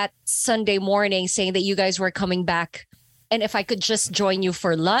Fran that Sunday morning saying that you guys were coming back and if I could just join you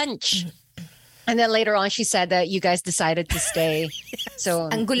for lunch. And then later on, she said that you guys decided to stay. So,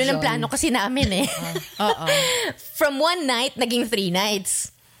 ang gulo ng plano kasi namin From one night, naging 3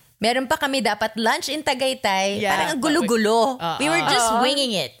 nights. Meron pa kami dapat lunch in Tagaytay. Parang ang gulo-gulo. We were just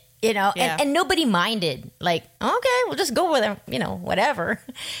winging it, and nobody minded. Like, okay, we'll just go with it, whatever.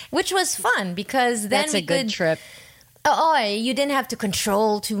 Which was fun because then that's a good trip. You didn't have to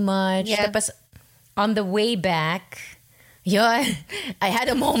control too much. Yeah. Tapos, on the way back... I had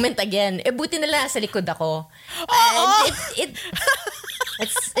a moment again. Buti na lang sa likod ako. And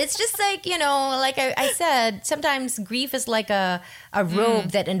it's just like, like I said, sometimes grief is like a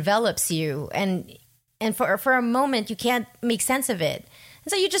robe that envelops you. And for a moment, you can't make sense of it.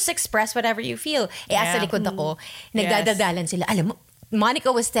 And so you just express whatever you feel. Sa likod ako, nagdadadalan sila. Alam mo,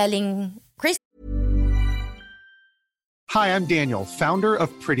 Monica was telling Chris. Hi, I'm Daniel, founder of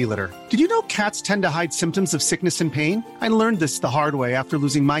Pretty Litter. Did you know cats tend to hide symptoms of sickness and pain? I learned this the hard way after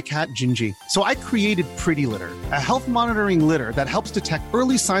losing my cat, Gingy. So I created Pretty Litter, a health monitoring litter that helps detect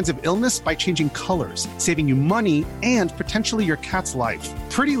early signs of illness by changing colors, saving you money and potentially your cat's life.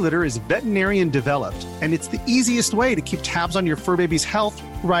 Pretty Litter is veterinarian developed, and it's the easiest way to keep tabs on your fur baby's health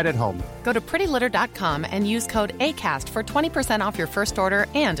right at home. Go to prettylitter.com and use code ACAST for 20% off your first order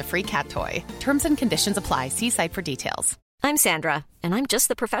and a free cat toy. Terms and conditions apply. See site for details. I'm Sandra, and I'm just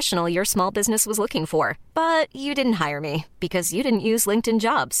the professional your small business was looking for. But you didn't hire me because you didn't use LinkedIn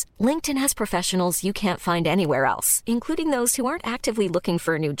Jobs. LinkedIn has professionals you can't find anywhere else, including those who aren't actively looking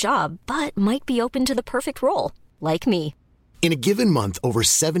for a new job, but might be open to the perfect role, like me. In a given month, over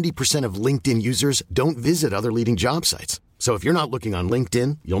 70% of LinkedIn users don't visit other leading job sites. So if you're not looking on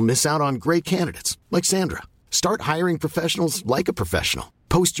LinkedIn, you'll miss out on great candidates like Sandra. Start hiring professionals like a professional.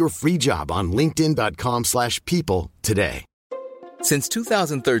 Post your free job on linkedin.com/people today. Since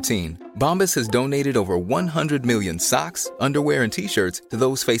 2013, Bombas has donated over 100 million socks, underwear, and T-shirts to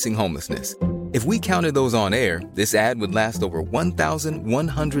those facing homelessness. If we counted those on air, this ad would last over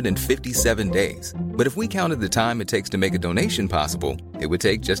 1,157 days. But if we counted the time it takes to make a donation possible, it would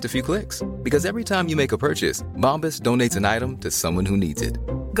take just a few clicks. Because every time you make a purchase, Bombas donates an item to someone who needs it.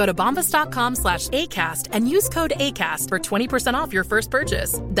 Go to bombas.com/ACAST and use code ACAST for 20% off your first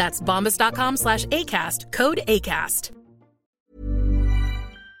purchase. That's bombas.com/ACAST, code ACAST.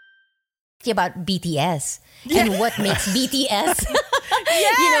 About BTS and what makes BTS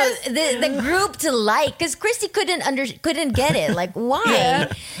the group to like, because Christy couldn't get it, like why,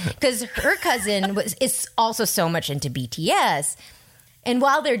 because her cousin is also so much into BTS, and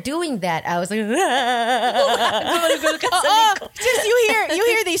while they're doing that I was like just you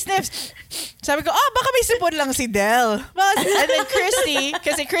hear these sniffs. Sabi ko, baka may sipon lang si Del. And then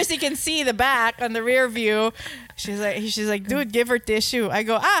Christy can see the back on the rear view. She's like, dude, give her tissue. I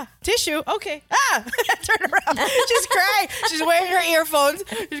go, tissue? Okay. Turn around. She's crying. She's wearing her earphones.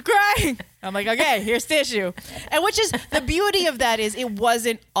 She's crying. I'm like, okay, here's tissue. And which is, the beauty of that is it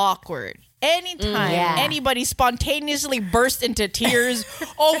wasn't awkward. Anytime anybody spontaneously burst into tears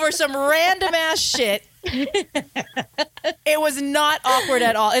over some random ass shit, it was not awkward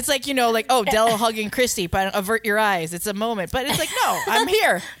at all. It's like, Del hugging Christy, but avert your eyes. It's a moment. But it's like, no, I'm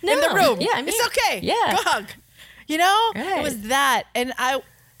here in the room. Yeah, I'm it's here. okay. Yeah. Go hug. Right. It was that. And I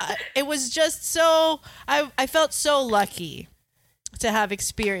it was just so, I felt so lucky to have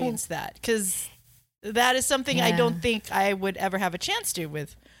experienced that, because that is something I don't think I would ever have a chance to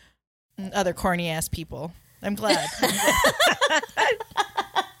with other corny ass people. I'm glad.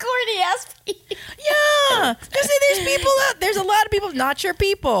 Corny ass people. Yeah, because there's a lot of people not your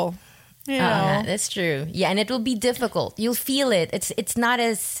people. You know. That's true. Yeah, and it will be difficult. You'll feel it. It's not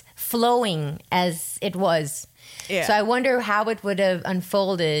as flowing as it was. Yeah. So I wonder how it would have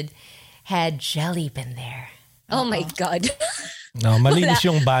unfolded had Jelly been there. Oh my God. No, malinis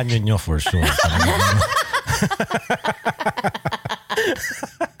yung banyo nyo for sure.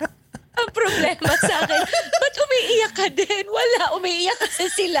 Ang problema sa akin, ba't umiiyak ka din? Wala, umiiyak kasi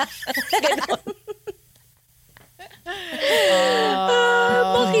sila. Ganon.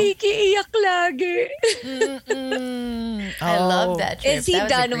 Makikiiyak lagi. I love that trip. Is he That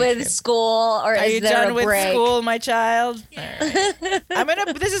was a done great with trip. school, or Are is you there done a with break? school, my child? Right.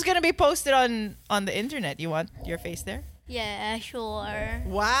 This is gonna be posted on the internet. You want your face there? Yeah, sure.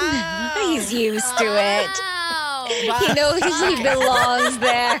 Wow. He's used to it. Wow. He knows he belongs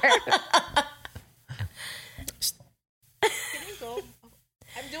there. Can you go?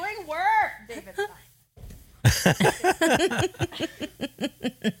 I'm doing work, David.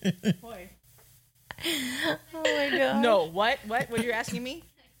 Boy. Oh my God. No. What? What you're asking me?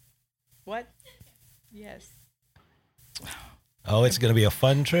 What? Yes. Oh, it's gonna be a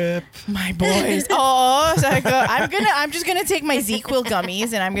fun trip. My boys. Oh, so I'm just gonna take my ZQL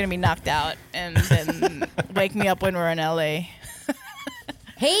gummies and I'm gonna be knocked out, and then wake me up when we're in LA.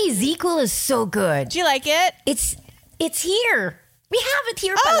 Hey, ZQL is so good. Do you like it? It's here. We have it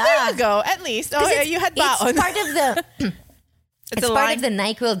here. Oh, pala. there you go. At least. Oh, yeah, you had baon. It's part of the. It's a part line? of the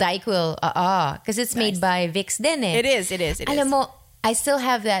NyQuil Dayquil. Because it's made by Vicks din eh. It is. Alam mo, I still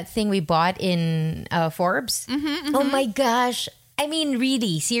have that thing we bought in Forbes. Oh my gosh. I mean,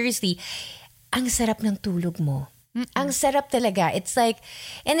 really, seriously. Ang sarap ng tulog mo. Ang sarap talaga. It's like,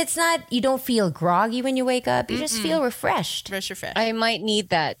 and it's not, you don't feel groggy when you wake up. You just feel refreshed. Fresh. I might need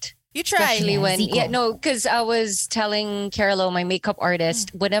that. You try. Especially when, ZQL. because I was telling Carolo, my makeup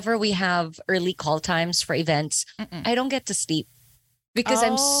artist, whenever we have early call times for events, I don't get to sleep. Because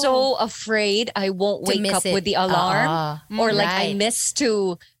I'm so afraid I won't To wake miss up it. with the alarm. Or like I Right. miss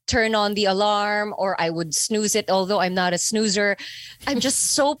to turn on the alarm, or I would snooze it, although I'm not a snoozer. I'm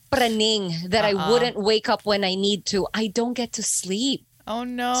just so praning that I wouldn't wake up when I need to. I don't get to sleep. Oh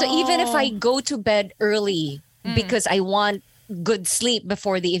no. So even if I go to bed early because I want good sleep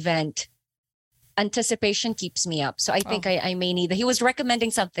before the event, anticipation keeps me up. So I think I may need that. He was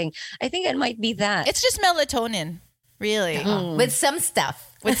recommending something. I think it might be that. It's just melatonin, really, With some stuff.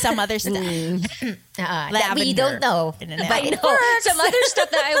 with some other stuff. That we don't know. In an But apple. it works. Some other stuff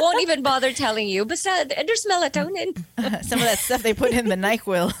that I won't even bother telling you. Besides, there's melatonin. Some of that stuff they put in the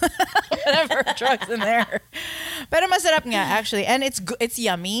NyQuil, whatever drugs in there. Pero masarap nga actually, and it's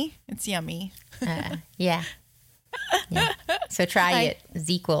yummy. It's yummy. Yeah. So try it.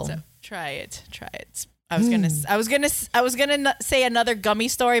 ZQL. So try it. I was gonna say another gummy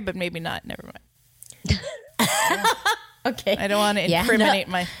story, but maybe not. Never mind. Okay. I don't want to incriminate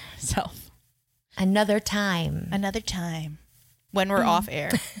myself. Another time. Another time when we're off air.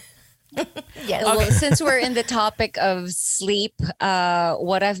 Yes. Well, since we're in the topic of sleep,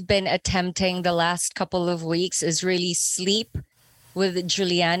 what I've been attempting the last couple of weeks is really sleep with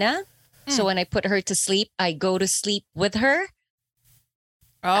Juliana. So when I put her to sleep, I go to sleep with her.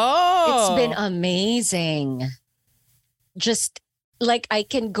 Oh, It's been amazing. Just like I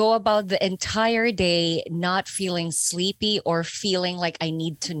can go about the entire day not feeling sleepy or feeling like I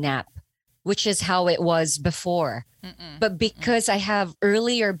need to nap, which is how it was before. But because I have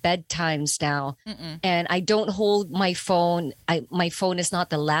earlier bedtimes now and I don't hold my phone, my phone is not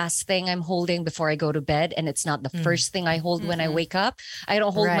the last thing I'm holding before I go to bed, and it's not the first thing I hold when I wake up. I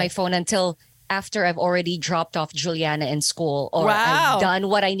don't hold my Right. phone until after I've already dropped off Juliana in school or Wow. I've done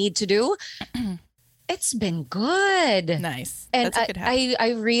what I need to do. It's been good. nice. And That's a good habit.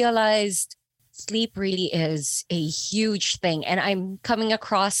 I realized sleep really is a huge thing. And I'm coming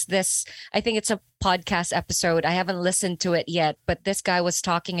across this, I think it's a podcast episode. I haven't listened to it yet, but this guy was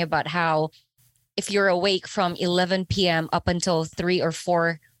talking about how if you're awake from 11 p.m. up until 3 or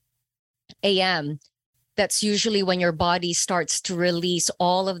 4 a.m., that's usually when your body starts to release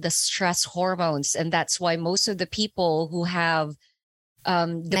all of the stress hormones. And that's why most of the people who have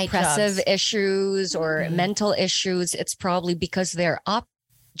depressive jobs. issues or mental issues, it's probably because they're up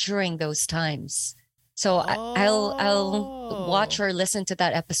during those times. So I'll watch or listen to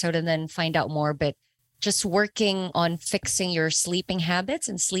that episode and then find out more. But just working on fixing your sleeping habits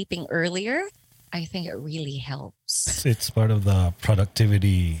and sleeping earlier I think it really helps. It's part of the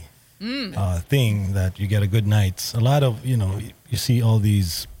productivity thing that you get a good night's. A lot of, you see all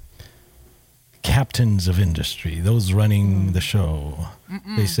these captains of industry, those running the show.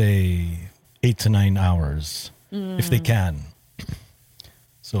 They say 8 to 9 hours if they can.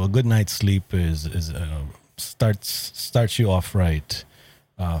 So a good night's sleep is starts you off right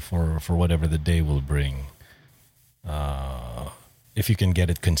for whatever the day will bring. If you can get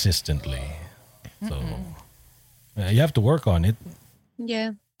it consistently. So you have to work on it.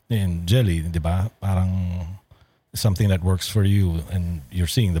 Yeah. And Jelly, di ba? Parang something that works for you and you're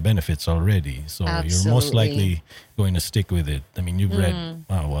seeing the benefits already. So you're most likely going to stick with it. I mean, you've read,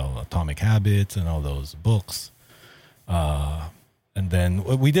 Atomic Habits and all those books. And then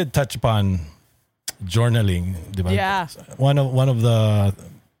we did touch upon journaling. Di ba? Yeah. One of the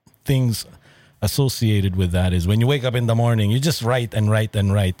things associated with that is when you wake up in the morning, you just write and write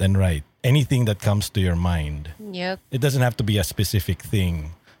and write and write. Anything that comes to your mind. Yep. It doesn't have to be a specific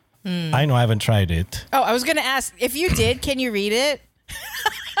thing. I know I haven't tried it. Oh, I was going to ask, if you did, can you read it?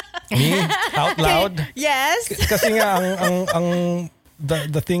 Me? Out loud? Yes. Kasi nga,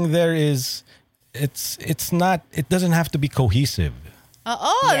 the thing there is, it's not, it doesn't have to be cohesive.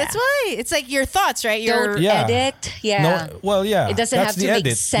 That's why. It's like your thoughts, right? Your Don't edit. Yeah. No, well, yeah. It doesn't that's have to the make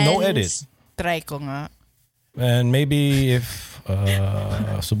edit. sense. No edit. Try ko nga. And maybe if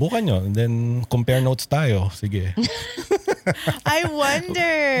subukan nyo, and then compare notes tayo. Sige. I wonder.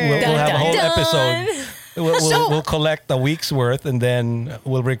 We'll have a whole episode. We'll collect a week's worth and then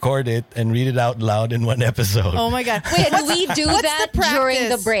we'll record it and read it out loud in one episode. Oh my God. Wait, we do that during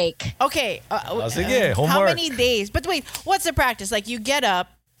the break. Okay. Sige, homework. How many days? But wait, what's the practice? Like you get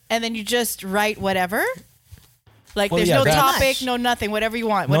up and then you just write whatever? Like there's no topic, no nothing, whatever you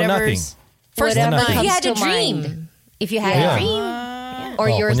want. No Whatever's nothing. first Whatever comes If you had to a dream. mind. If you had a dream. Or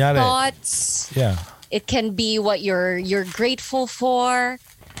your kunyari. thoughts. Yeah. It can be what you're grateful for,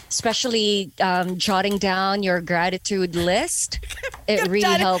 especially jotting down your gratitude list. It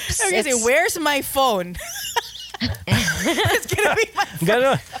really helps. I'm going to say, where's my phone? It's going to be my phone.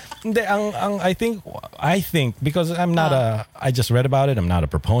 Ganon. Hindi, I think because I just read about it. I'm not a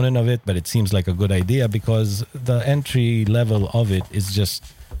proponent of it, but it seems like a good idea because the entry level of it is just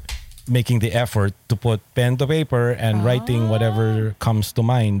making the effort to put pen to paper and writing whatever comes to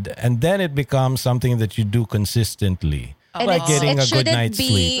mind. And then it becomes something that you do consistently. Like getting a good night's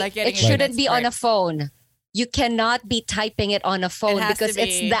sleep. It shouldn't be on a phone. You cannot be typing it on a phone because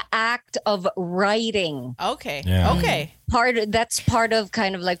it's the act of writing. Okay. Yeah. Okay. That's part of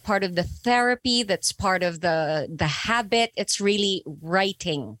the therapy. That's part of the habit. It's really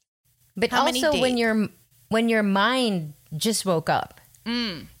writing. But How many also days? when your mind just woke up.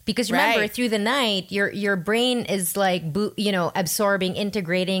 Because remember, through the night, your brain is like, absorbing,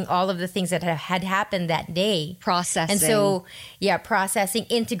 integrating all of the things that had happened that day. Processing. And so, processing,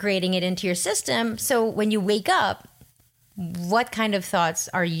 integrating it into your system. So when you wake up, what kind of thoughts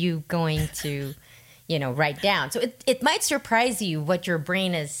are you going to, write down? So it might surprise you what your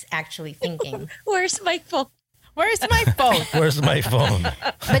brain is actually thinking. Where's my phone? Where's my phone? Where's my phone?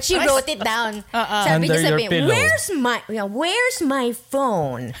 But she wrote it down. Sabi Under niya your sabi, pillow. where's my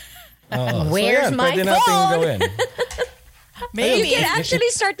phone? Where's so my pwede phone? natin gawin. Maybe. You can actually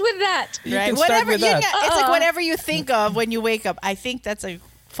start with that. You Right. can start Whatever with that. It's like whatever you think of when you wake up. I think that's a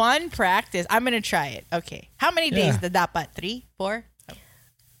fun practice. I'm gonna try it. Okay. How many days Yeah. the dapat? 3, 4?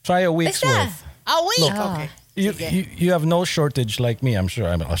 Try a week's Basta. worth. A week. Look, Okay. You have no shortage like me, I'm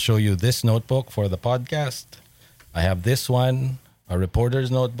sure. I'll show you this notebook for the podcast. I have this one, a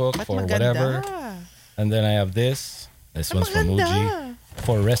reporter's notebook Ba't for maganda? whatever. And then I have this. This one's from Muji.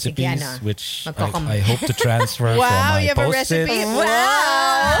 For recipes, Sige, which Magkakam- I hope to transfer Wow, from my you have a Post-its. recipe.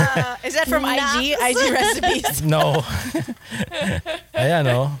 Wow. Is that from IG? IG recipes? No. Ayan,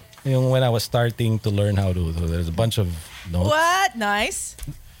 no. Yung when I was starting to learn how to, so there's a bunch of notes. What? Nice.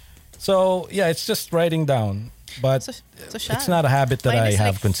 So, yeah, it's just writing down. But siya. it's not a habit that Mine I is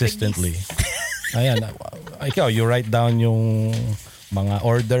have like consistently. Ayan. Ikaw, you write down yung mga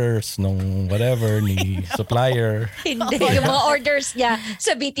orders nung whatever ni supplier. Hindi. Yung mga orders niya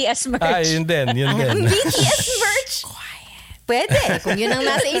sa BTS merch. Yun din, yun din. BTS merch. Pwede. Kung yun ang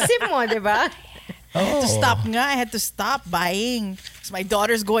nasa isip mo, di ba? To stop nga. I had to stop buying. Because my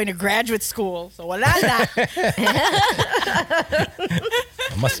daughter's going to graduate school. So wala na.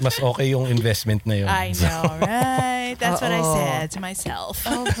 Mas okay yung investment na yun. I know, right? That's what I said to myself.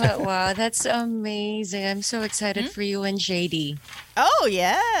 Oh, but wow, that's amazing. I'm so excited for you and JD. Oh,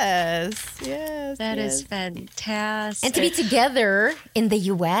 yes. Yes. That is fantastic. And to be together in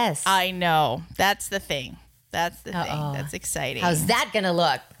the U.S. I know. That's the thing. That's the thing. That's exciting. How's that gonna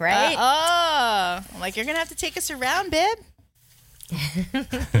look, right? I'm like, you're gonna have to take us around, babe.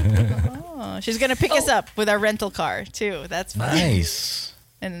 She's gonna pick us up with our rental car too. That's fun. Nice.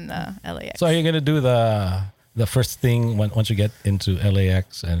 In LAX. So are you gonna do the first thing once you get into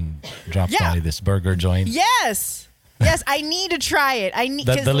LAX and drop by this burger joint? Yes. I need to try it. I need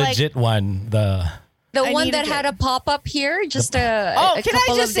the legit one. The one that had a pop-up here just a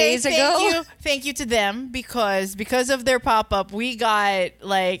couple of days ago. Thank you to them because of their pop-up, we got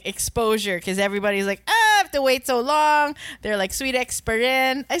like exposure because everybody's like, I have to wait so long. They're like, Sweet X pa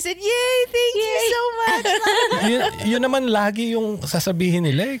rin. I said, yay, thank you so much. Yun naman lagi yung sasabihin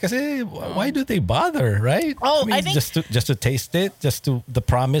nila kasi why do they bother, right? I think just to taste it, just to the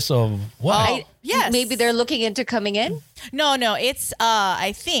promise of what? Yes. Maybe they're looking into coming in? No, it's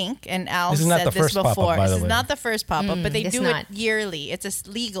I think, and Al This is not said the this first before. pop-up, by the This is way. not the first pop-up, but they it's do not. it yearly. It's a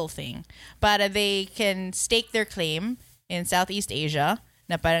legal thing. But they can stake their claim in Southeast Asia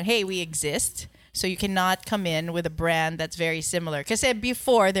na parang, hey, we exist. So you cannot come in with a brand that's very similar. Kasi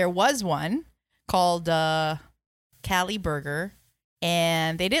before, there was one called Cali Burger.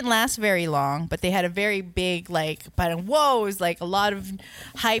 And they didn't last very long, but they had a very big, like, parang, whoa, it was like a lot of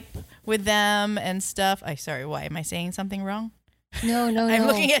hype with them and stuff. Sorry, why? Am I saying something wrong? No. I'm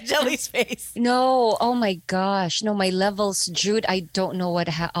looking at Jelly's face. No, oh my gosh. No, my levels, Jude, I don't know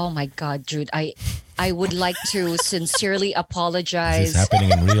oh my God, Jude. I would like to sincerely apologize. This is happening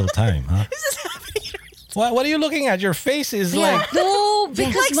in real time, huh? What are you looking at? Your face is like... No,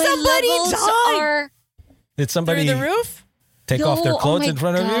 because like my somebody levels died. are... Did somebody Through the roof? take off their clothes in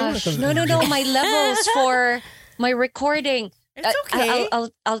front of you? No. My levels for my recording. It's okay.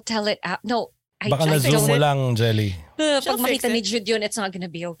 I'll tell it out. No, Baka na-zoom mo lang, Jelly. Pag She'll fix makita ni it. Jude yun, it's not gonna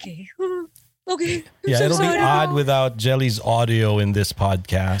be okay. Okay. Yeah, it'll be odd without Jelly's audio in this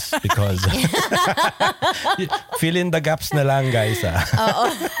podcast because fill in the gaps na lang, guys.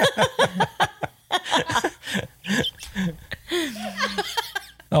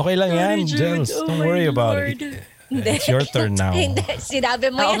 Okay lang yan, Jels. Don't worry about it. It's your turn now. Hindi,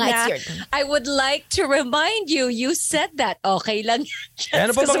 sinabi mo Oo yan nga, it's na. your turn. I would like to remind you, you said that. Okay lang.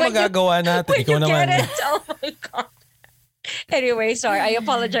 Ano pa bang magagawa natin? When Ikaw you naman. get it, oh my God. Anyway, sorry. I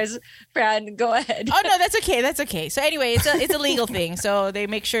apologize, Fran. Go ahead. Oh, no, that's okay. That's okay. So anyway, it's a legal thing. So they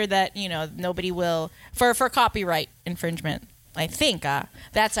make sure that, nobody will, for copyright infringement, I think,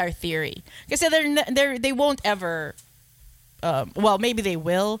 that's our theory. Because they won't ever, well, maybe they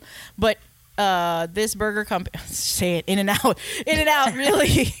will, but this burger company, say it, In-N-Out,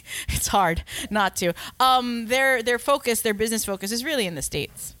 really, it's hard not to. Their focus, their business focus is really in the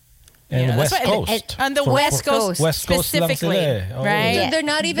States. And West that's why- Coast. On the West Coast, West Coast lang specifically, sila eh. Oh. right? Yeah. They're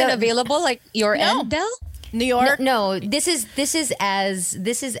not even available like your end, Del? New York. No, this is as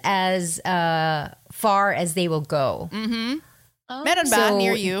far as they will go. Meron ba So-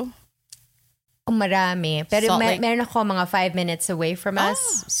 near you? Oh, marami. Pero Salt Lake. meron ako mga 5 minutes away from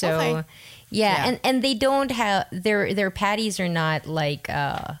us. So okay. yeah, and they don't have their patties are not like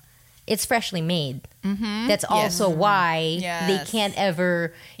it's freshly made. That's also why they Yes. can't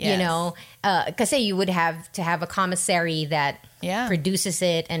ever, Yes. because you would have to have a commissary that produces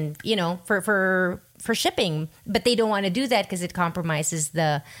it, and for shipping, but they don't want to do that because it compromises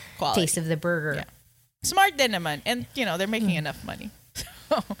the Quality. taste of the burger. Yeah. Smart din naman, and they're making enough money.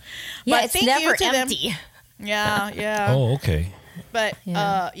 Yeah, But it's thank never you to them. empty. Yeah. Oh, okay. But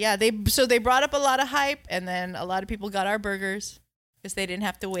they brought up a lot of hype, and then a lot of people got our burgers because they didn't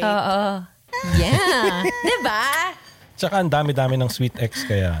have to wait. Yeah. Diba? Tsaka ang dami-dami ng Sweet X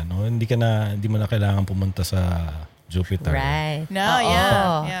kaya, no? Hindi mo na kailangan pumunta sa Jupiter. Right. No,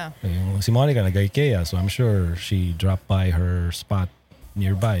 yeah. Yung si Monica nag-IKEA, so I'm sure she dropped by her spot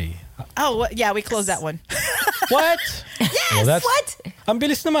nearby. Oh, yeah, we closed that one. What? Yes, what? Ang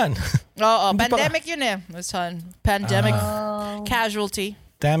bilis naman. Oh, Hindi pa- pandemic yun eh. It was fun. Pandemic casualty.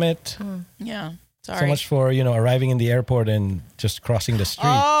 Damn it. Yeah. Sorry. So much for, arriving in the airport and just crossing the street.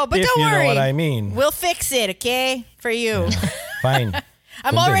 Oh, but if don't you worry. know what I mean. We'll fix it, okay? For you. Fine.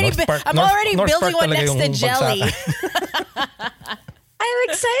 I'm Kundi, already North Park- I'm North- already North building Park one talaga next to yung Jelly. bagsakan. I'm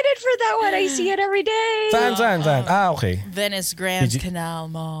excited for that one. I see it every day. Saan? Ah, okay. Venice Grand Did you- Canal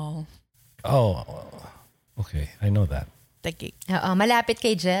Mall. Oh, okay. I know that. The gate. Malapit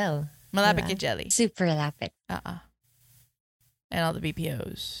kay Jel. Malapit kay Jelly. Super lapit. And all the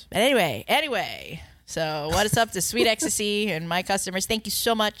BPOs. But anyway. So what is up to Sweet Ecstasy and my customers? Thank you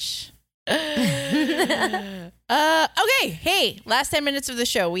so much. Okay. Hey, last 10 minutes of the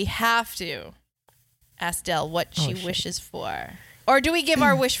show. We have to ask Del what she wishes for. Or do we give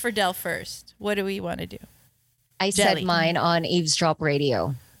our wish for Del first? What do we want to do? I Jelly. said mine on Eavesdrop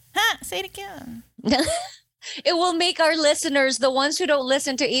Radio. Ha! Say it again. it will make our listeners, the ones who don't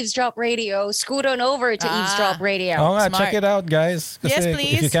listen to Eavesdrop Radio, scoot on over to Eavesdrop Radio. Oh, check it out, guys. Yes,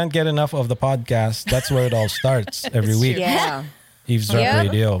 please. If you can't get enough of the podcast, that's where it all starts every week. Yeah. Eavesdrop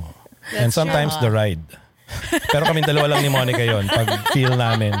Radio. And sometimes the ride. Pero kaming dalawa lang ni Monica yon pag feel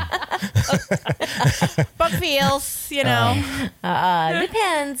namin. Pag feels, you know.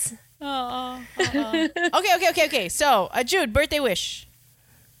 Depends. Okay. So, Jude, birthday wish.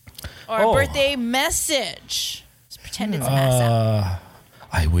 Or birthday message. Let's pretend it's NASA.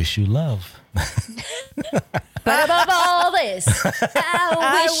 I wish you love. But above all this,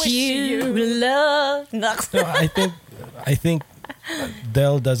 I wish you love. No, I think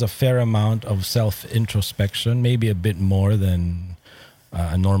Del does a fair amount of self-introspection, maybe a bit more than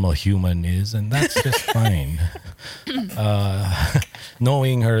a normal human is, and that's just fine.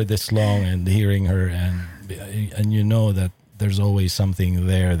 Knowing her this long and hearing her, and you know that there's always something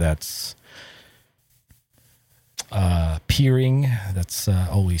there that's peering, that's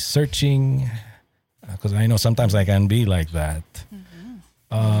always searching, because I know sometimes I can be like that.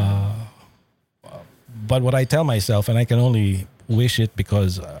 But what I tell myself, and I can only wish it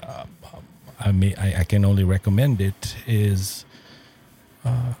because I can only recommend it, is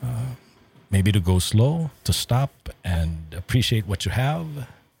maybe to go slow, to stop and appreciate what you have.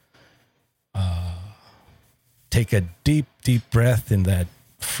 Take a deep, deep breath in that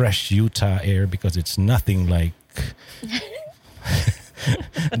fresh Utah air, because it's nothing like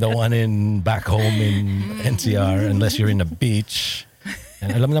the one back home in NCR, unless you're in the beach.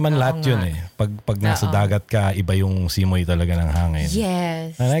 And alam naman lahat yun eh. Pag nasa dagat ka, iba yung simoy talaga ng hangin.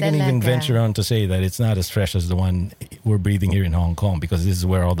 Yes. And I can even venture on to say that it's not as fresh as the one we're breathing here in Hong Kong, because this is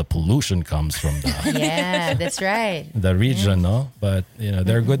where all the pollution comes from. Yeah, that's right. The region, no? But,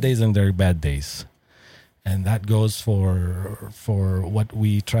 there are good days and there are bad days. And that goes for what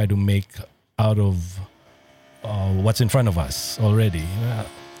we try to make out of what's in front of us already.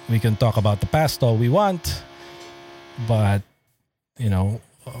 We can talk about the past all we want, but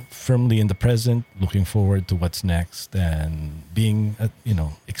firmly in the present, looking forward to what's next, and being,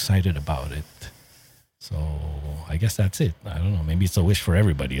 excited about it. So I guess that's it. I don't know. Maybe it's a wish for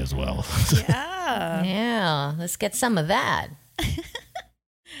everybody as well. Yeah. Let's get some of that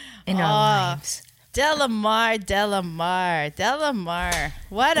in our lives. Delamar.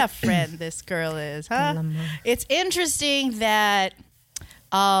 What a friend this girl is, huh? Delamar. It's interesting that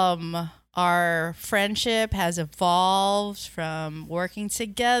our friendship has evolved from working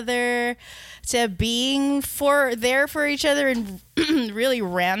together to being there for each other in really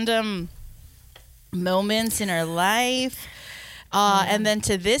random moments in our life. And then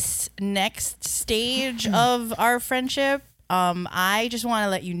to this next stage of our friendship, I just want to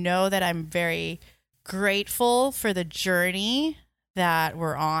let you know that I'm very grateful for the journey that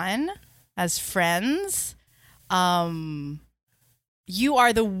we're on as friends. You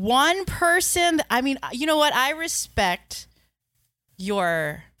are the one person you know what? I respect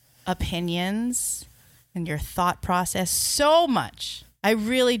your opinions and your thought process so much. I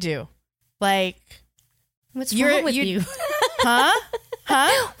really do. Like, what's wrong with you? Huh?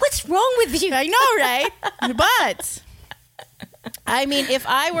 What's wrong with you? I know, right? But if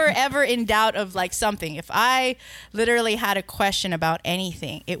I were ever in doubt of like something, if I literally had a question about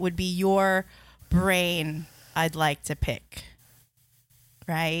anything, it would be your brain I'd like to pick.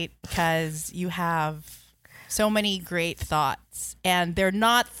 Right? Because you have so many great thoughts, and they're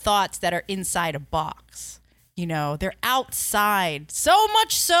not thoughts that are inside a box. They're outside. So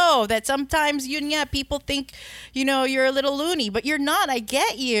much so that sometimes people think, you're a little loony, but you're not. I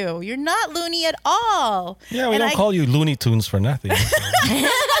get you. You're not loony at all. Yeah, we don't call you Looney Tunes for nothing.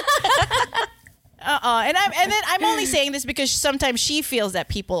 And then I'm only saying this because sometimes she feels that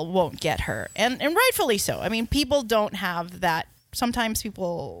people won't get her, and rightfully so. People don't have that. Sometimes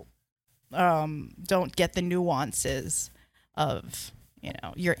people don't get the nuances of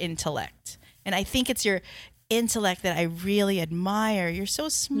your intellect, and I think it's your intellect that I really admire. You're so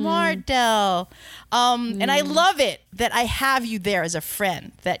smart, Del. And I love it that I have you there as a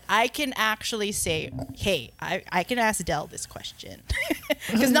friend, that I can actually say, hey, I can ask Del this question.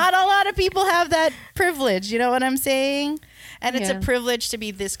 Because not a lot of people have that privilege, you know what I'm saying? And it's a privilege to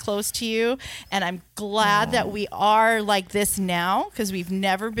be this close to you. And I'm glad that we are like this now, because we've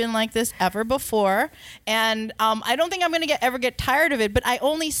never been like this ever before. And I don't think I'm going to ever get tired of it, but I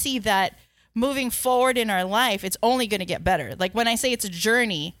only see that moving forward in our life, it's only going to get better. Like when I say it's a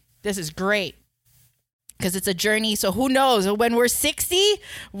journey, this is great. because it's a journey. So who knows? When we're 60,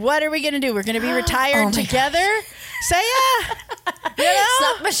 what are we going to do? We're going to be retired together? Saya! You know?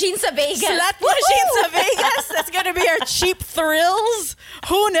 Slot machine sa Vegas. Slot machine sa Vegas. That's going to be our cheap thrills.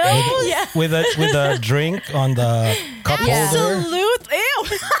 Who knows? With a drink on the cup holder. Absolutely. Ew.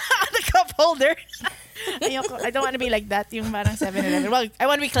 The cup holder. I don't want to be like that, yung parang 7-Eleven. Well, I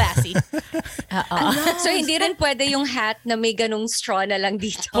want to be classy. So, hindi rin pwede yung hat na may ganung straw na lang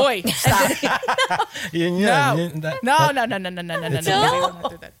dito. Hoy, stop. No.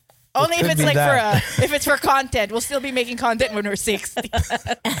 Only if it's like if it's for content. We'll still be making content when we're 60.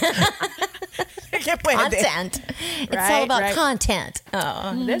 Content. It's all about content.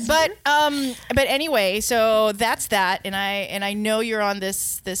 But anyway, so that's that, and I know you're on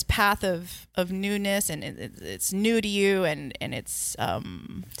this path of newness, and it's new to you, and it's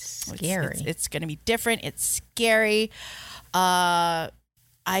scary. It's going to be different. It's scary. I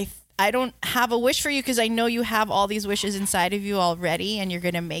don't have a wish for you because I know you have all these wishes inside of you already, and you're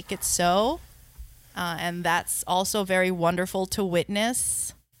going to make it so. And that's also very wonderful to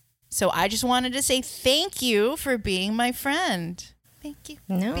witness. So I just wanted to say thank you for being my friend. Thank you.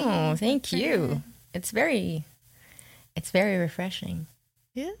 No, thank you. It's very refreshing.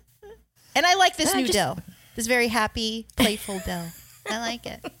 Yeah. And I like this new Del. This very happy, playful Del. I like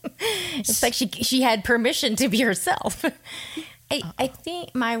it. It's like she had permission to be herself. I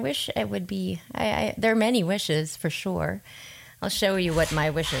think my wish would be, there are many wishes for sure. I'll show you what my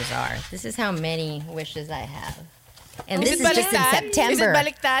wishes are. This is how many wishes I have. And this is just in September. Is it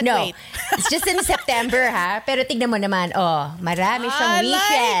baliktad? No, Wait. it's just in September, ha? Pero tignan mo naman, marami siyang wishes.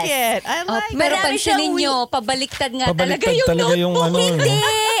 I like it. I like it. Pero pansinin nyo, pabaliktad nga talaga yung notebook. Hindi.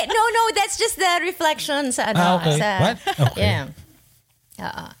 No, that's just the reflection sa okay. What? Okay.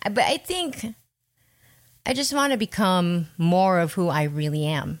 Yeah. But I think I just want to become more of who I really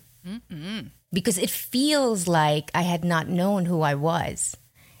am. Mm-mm. Because it feels like I had not known who I was.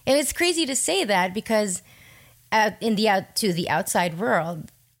 And it's crazy to say that because to the outside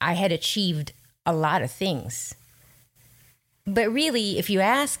world, I had achieved a lot of things. But really, if you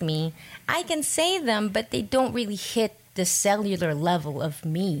ask me, I can say them, but they don't really hit the cellular level of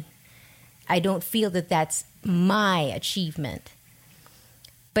me. I don't feel that that's my achievement.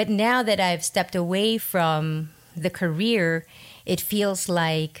 But now that I've stepped away from the career, it feels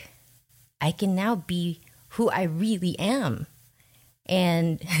like I can now be who I really am.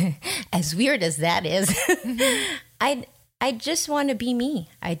 And as weird as that is, I just want to be me.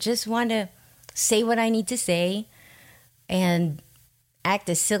 I just want to say what I need to say and act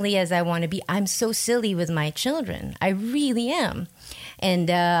as silly as I want to be. I'm so silly with my children. I really am. And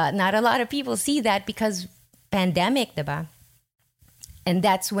not a lot of people see that because pandemic, diba? And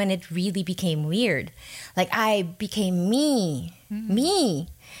that's when it really became weird. Like I became me.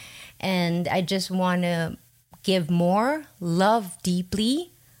 And I just want to give more, love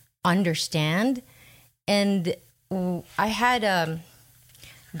deeply, understand. And I had,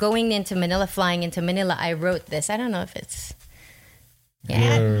 flying into Manila, I wrote this. I don't know if it's...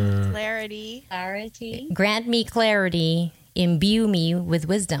 Clarity. Grant me clarity, imbue me with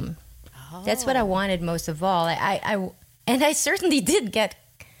wisdom. Oh. That's what I wanted most of all. And I certainly did get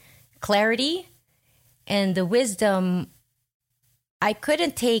clarity and the wisdom. I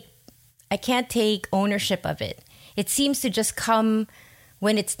can't take ownership of it. It seems to just come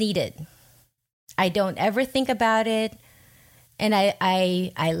when it's needed. I don't ever think about it. And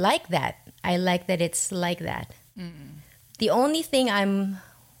I like that. I like that it's like that. Mm-mm. The only thing I'm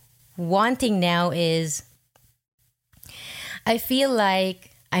wanting now is I feel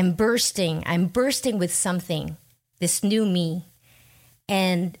like I'm bursting with something, this new me.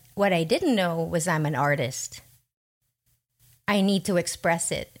 And what I didn't know was I'm an artist. I need to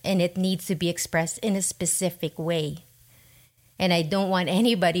express it, and it needs to be expressed in a specific way. And I don't want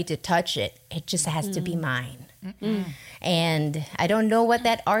anybody to touch it. It just has to be mine. Mm-mm. And I don't know what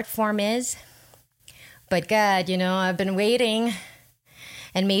that art form is, but God, I've been waiting,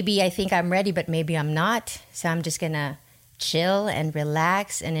 and maybe I think I'm ready, but maybe I'm not. So I'm just going to chill and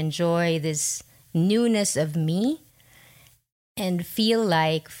relax and enjoy this newness of me and feel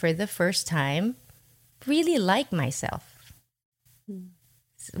like, for the first time, really like myself.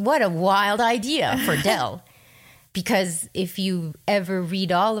 What a wild idea for Del. Because if you ever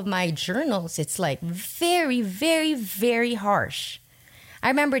read all of my journals, it's like very, very, very harsh. I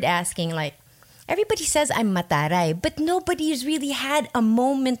remembered asking, everybody says I'm mataray, but nobody's really had a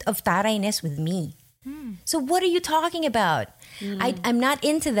moment of tarayness with me. So what are you talking about? I'm not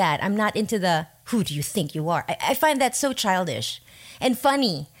into that. I'm not into the, who do you think you are? I find that so childish and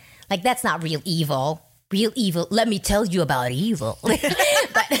funny. Like, that's not real evil. Real evil. Let me tell you about evil.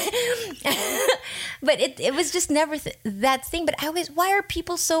 But it was just never that thing. But why are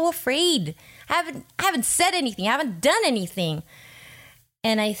people so afraid? I haven't said anything. I haven't done anything.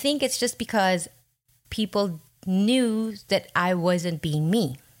 And I think it's just because people knew that I wasn't being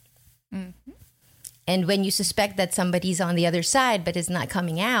me. Mm-hmm. And when you suspect that somebody's on the other side but is not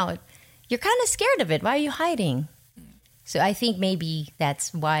coming out, you're kind of scared of it. Why are you hiding? So I think maybe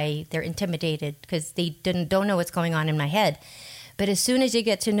that's why they're intimidated, because they don't know what's going on in my head. But as soon as you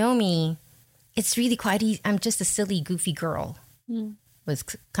get to know me, it's really quite easy. I'm just a silly, goofy girl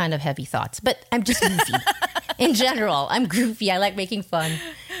with kind of heavy thoughts. But I'm just goofy. In general, I'm goofy. I like making fun.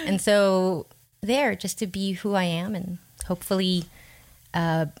 And so just to be who I am and hopefully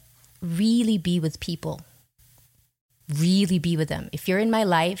really be with people. Really be with them. If you're in my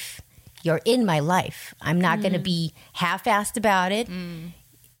life, you're in my life. I'm not going to be half-assed about it.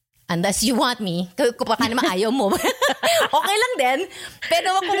 Unless you want me. Kung baka naman ayaw mo. Okay lang din.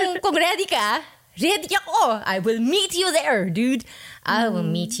 Pero kung ready ka, ready ako. I will meet you there, dude. I will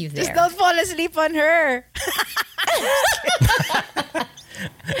meet you there. Just don't fall asleep on her.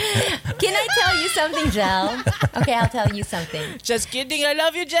 Can I tell you something, Jel? Okay, I'll tell you something. Just kidding. I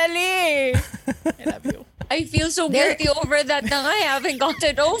love you, Jelly. I love you. I feel so guilty over that na I haven't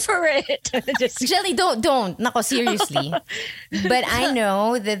gotten over it. Jelly, don't. Nako, seriously. But I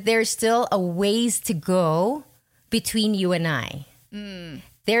know that there's still a ways to go between you and I.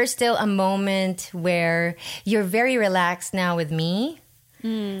 There's still a moment where you're very relaxed now with me,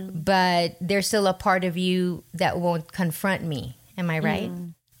 but there's still a part of you that won't confront me. Am I right?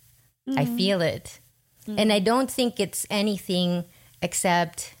 I feel it. And I don't think it's anything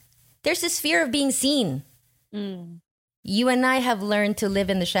except there's this fear of being seen. You and I have learned to live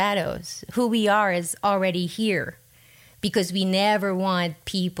in the shadows. Who we are is already here because we never want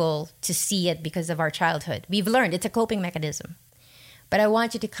people to see it because of our childhood. We've learned it's a coping mechanism. But I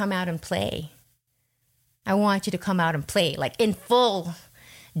want you to come out and play. I want you to come out and play, like in full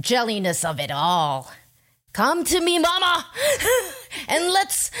jelliness of it all. Come to me, mama, and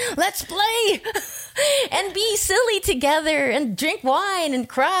let's play and be silly together and drink wine and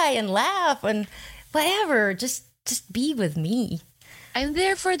cry and laugh and whatever. Just be with me. I'm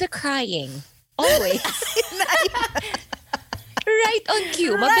there for the crying. Always. Right on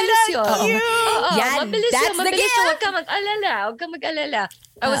cue. Mabilis yun. Mabilis that's yun. The gift. Huwag ka mag-alala.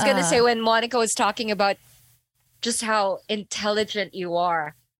 I was gonna say, when Monica was talking about just how intelligent you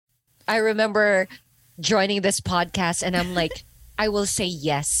are, I remember joining this podcast and I'm like, I will say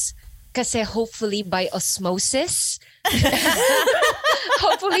yes. Kasi hopefully by osmosis,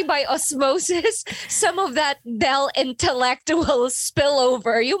 some of that Bell intellect will spill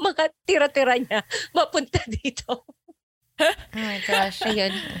over. Yung mga tira-tira niya, mapunta dito. Oh my gosh.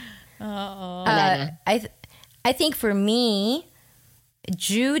 Ayun. I think for me,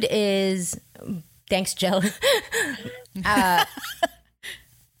 Jude is... Thanks, Jill.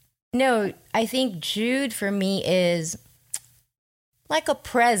 No, I think Jude for me is like a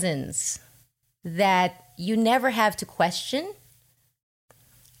presence that you never have to question,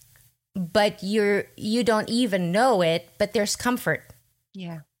 but you don't even know it, but there's comfort.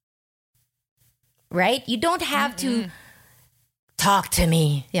 Yeah. Right? You don't have to talk to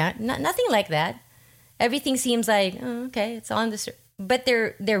me. Yeah, nothing like that. Everything seems like, oh, okay, it's on the but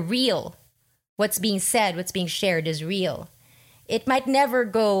they're real. What's being said, what's being shared is real. It might never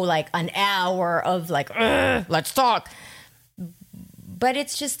go like an hour of like, let's talk. But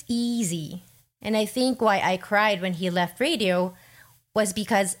it's just easy. And I think why I cried when he left radio was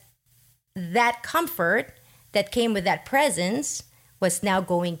because that comfort that came with that presence was now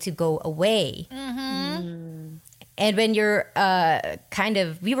going to go away. And when you're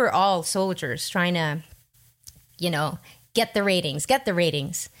we were all soldiers trying to, get the ratings.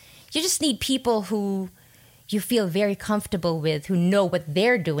 You just need people who you feel very comfortable with, who know what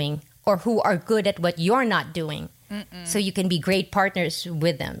they're doing or who are good at what you're not doing. So you can be great partners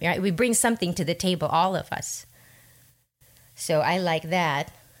with them. Right? We bring something to the table, all of us. So I like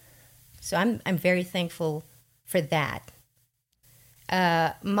that. So I'm very thankful for that.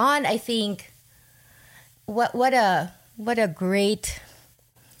 Mon, I think what a great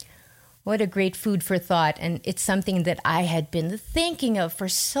food for thought, and it's something that I had been thinking of for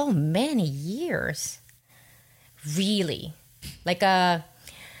so many years. Really, like a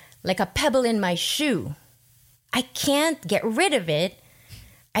pebble in my shoe. I can't get rid of it.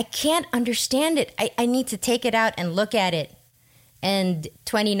 I can't understand it. I need to take it out and look at it. And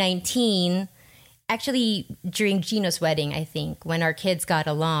 2019, actually during Gino's wedding, I think, when our kids got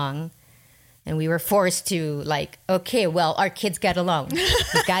along and we were forced to okay, well, our kids got along.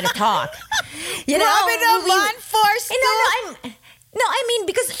 We've got to talk. Robin forced No, I mean,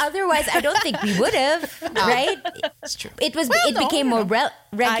 because otherwise I don't think we would have, right? It's true. It became more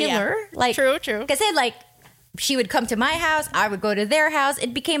regular. Yeah. Like True. Because like she would come to my house, I would go to their house.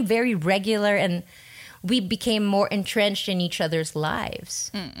 It became very regular, and we became more entrenched in each other's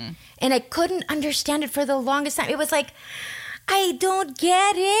lives. And I couldn't understand it for the longest time. It was like, I don't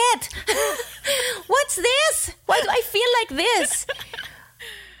get it. What's this? Why do I feel like this?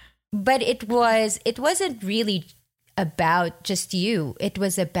 But it wasn't really about just you. It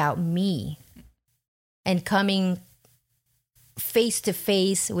was about me and coming face to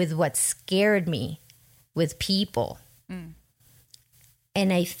face with what scared me with people. And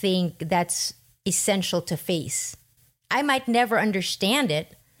I think that's essential to face. I might never understand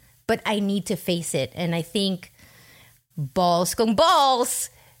it, but I need to face it. And I think balls kung balls,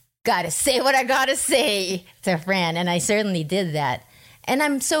 gotta say what I gotta say to Fran. And I certainly did that. And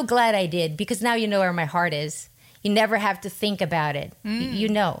I'm so glad I did, because now you know where my heart is. You never have to think about it. You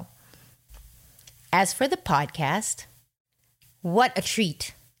know. As for the podcast, what a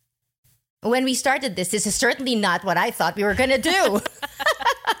treat. When we started this is certainly not what I thought we were going to do.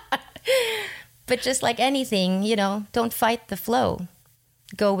 But just like anything, don't fight the flow.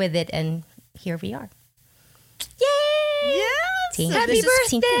 Go with it, and here we are. Yay! Yes! Happy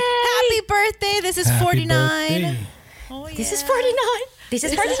birthday! Happy birthday! This is 49. Birthday. Oh, yeah. This is 49. This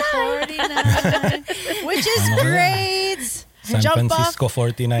is 49. Which is great. San Jump Francisco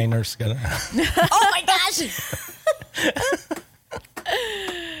 49ers ka na. Oh my gosh!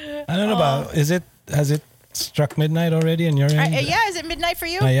 I don't know about, has it struck midnight already in your end? Yeah, is it midnight for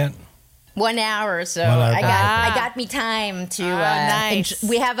you? Not yet. 1 hour, so 1 hour. I got me time to. Nice.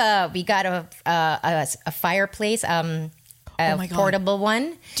 We got a fireplace, Oh my God. portable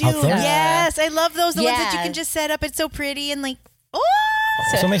one. Dude, Outdoor? yes. I love those. The ones that you Yeah. can just set up. It's so pretty and like,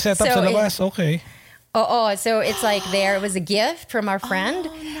 So may set up so sa it- labas, okay. So it's like there. It was a gift from our friend,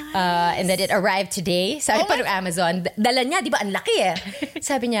 and that it arrived today. Sabi pa ng Amazon, dala niya, di ba, ang laki eh.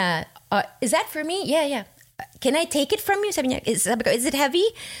 Sabi niya, is that for me? Yeah. Can I take it from you? Sabi niya, sabi ko, is it heavy?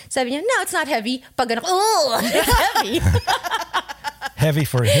 Sabi niya, no, it's not heavy. Pag ganun, it's heavy. Heavy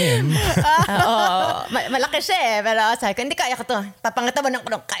for him. Malaki siya eh. Pero sabi ko, hindi kaya ko to. Papangatawanan ko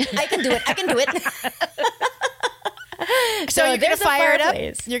lang. I can do it. So you're gonna there's a fire it up.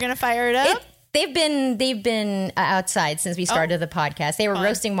 fireplace. You're gonna fire it up. They've been outside since we started the podcast. They were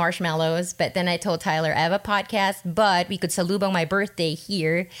roasting marshmallows, but then I told Tyler I have a podcast, but we could salubong my birthday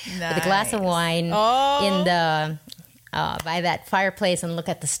here with a glass of wine in the by that fireplace and look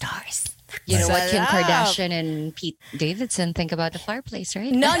at the stars. You know what Kim Sarap. Kardashian and Pete Davidson think about the fireplace,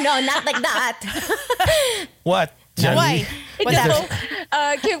 right? No, not like that. What? Why? What's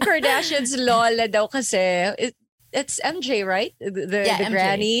that? Kim Kardashian's lola daw kasi, it's MJ, right? The Yeah, MJ.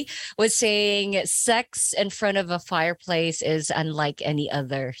 granny was saying sex in front of a fireplace is unlike any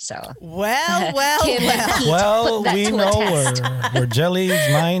other. So Well. Kim and Pete Well, put that we to a know test. where Jelly's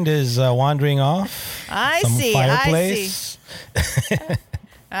mind is wandering off. I Some see. fireplace.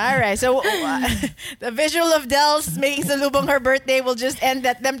 All right. So the visual of Del's making salubong her birthday will just end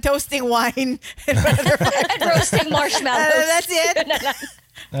at them toasting wine in front of their fireplace. And roasting marshmallows. That's it.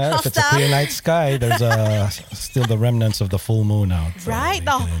 If it's a clear night sky, there's still the remnants of the full moon out. So Right. you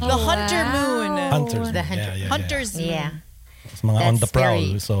The can- hunter moon. Hunters. The moon. Yeah. Hunter's moon. Yeah. It's mga on the That's prowl.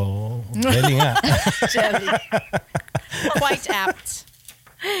 very- So, Jelly nga. Quite apt.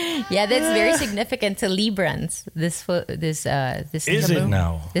 Yeah, that's very significant to Librans. This Is full it moon.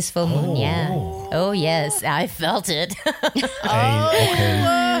 now? This full moon, yeah. Oh yes, I felt it.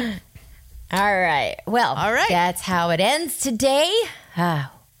 Okay. All right. Well, All right. that's how it ends today.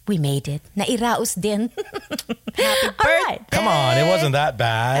 We made it. Nairaos din. All right. Come on, it wasn't that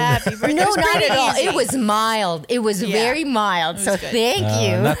bad. Happy birthday. No, It was not pretty at all. easy. It was mild. It was very mild. So thank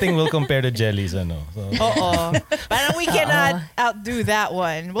you. Nothing will compare to Jelly's. So. But we cannot outdo that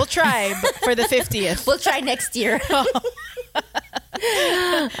one. We'll try for the 50th. We'll try next year. All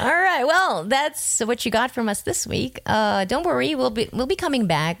right. Well, that's what you got from us this week. Don't worry, we'll be coming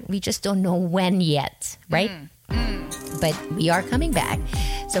back. We just don't know when yet, right? But we are coming back.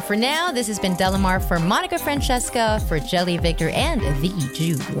 So for now, this has been Delamar for Monica Francesca, for Jelly Victor, and the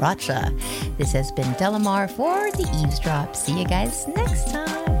Jew Racha. This has been Delamar for The Eavesdrop. See you guys next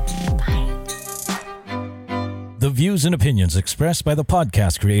time. Bye. The views and opinions expressed by the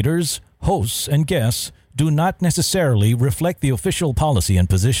podcast creators, hosts, and guests do not necessarily reflect the official policy and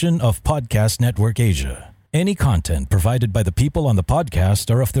position of Podcast Network Asia. Any content provided by the people on the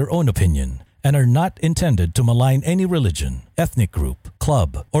podcast are of their own opinion and are not intended to malign any religion, ethnic group,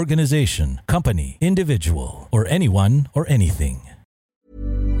 club, organization, company, individual, or anyone or anything.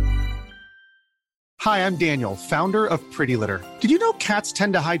 Hi, I'm Daniel, founder of Pretty Litter. Did you know cats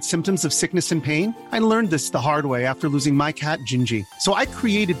tend to hide symptoms of sickness and pain? I learned this the hard way after losing my cat, Gingy. So I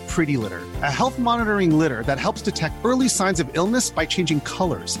created Pretty Litter, a health monitoring litter that helps detect early signs of illness by changing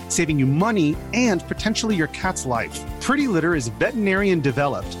colors, saving you money and potentially your cat's life. Pretty Litter is veterinarian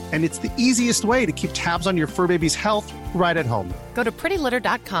developed, and it's the easiest way to keep tabs on your fur baby's health right at home. Go to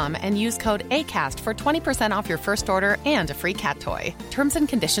prettylitter.com and use code ACAST for 20% off your first order and a free cat toy. Terms and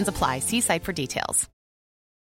conditions apply. See site for details.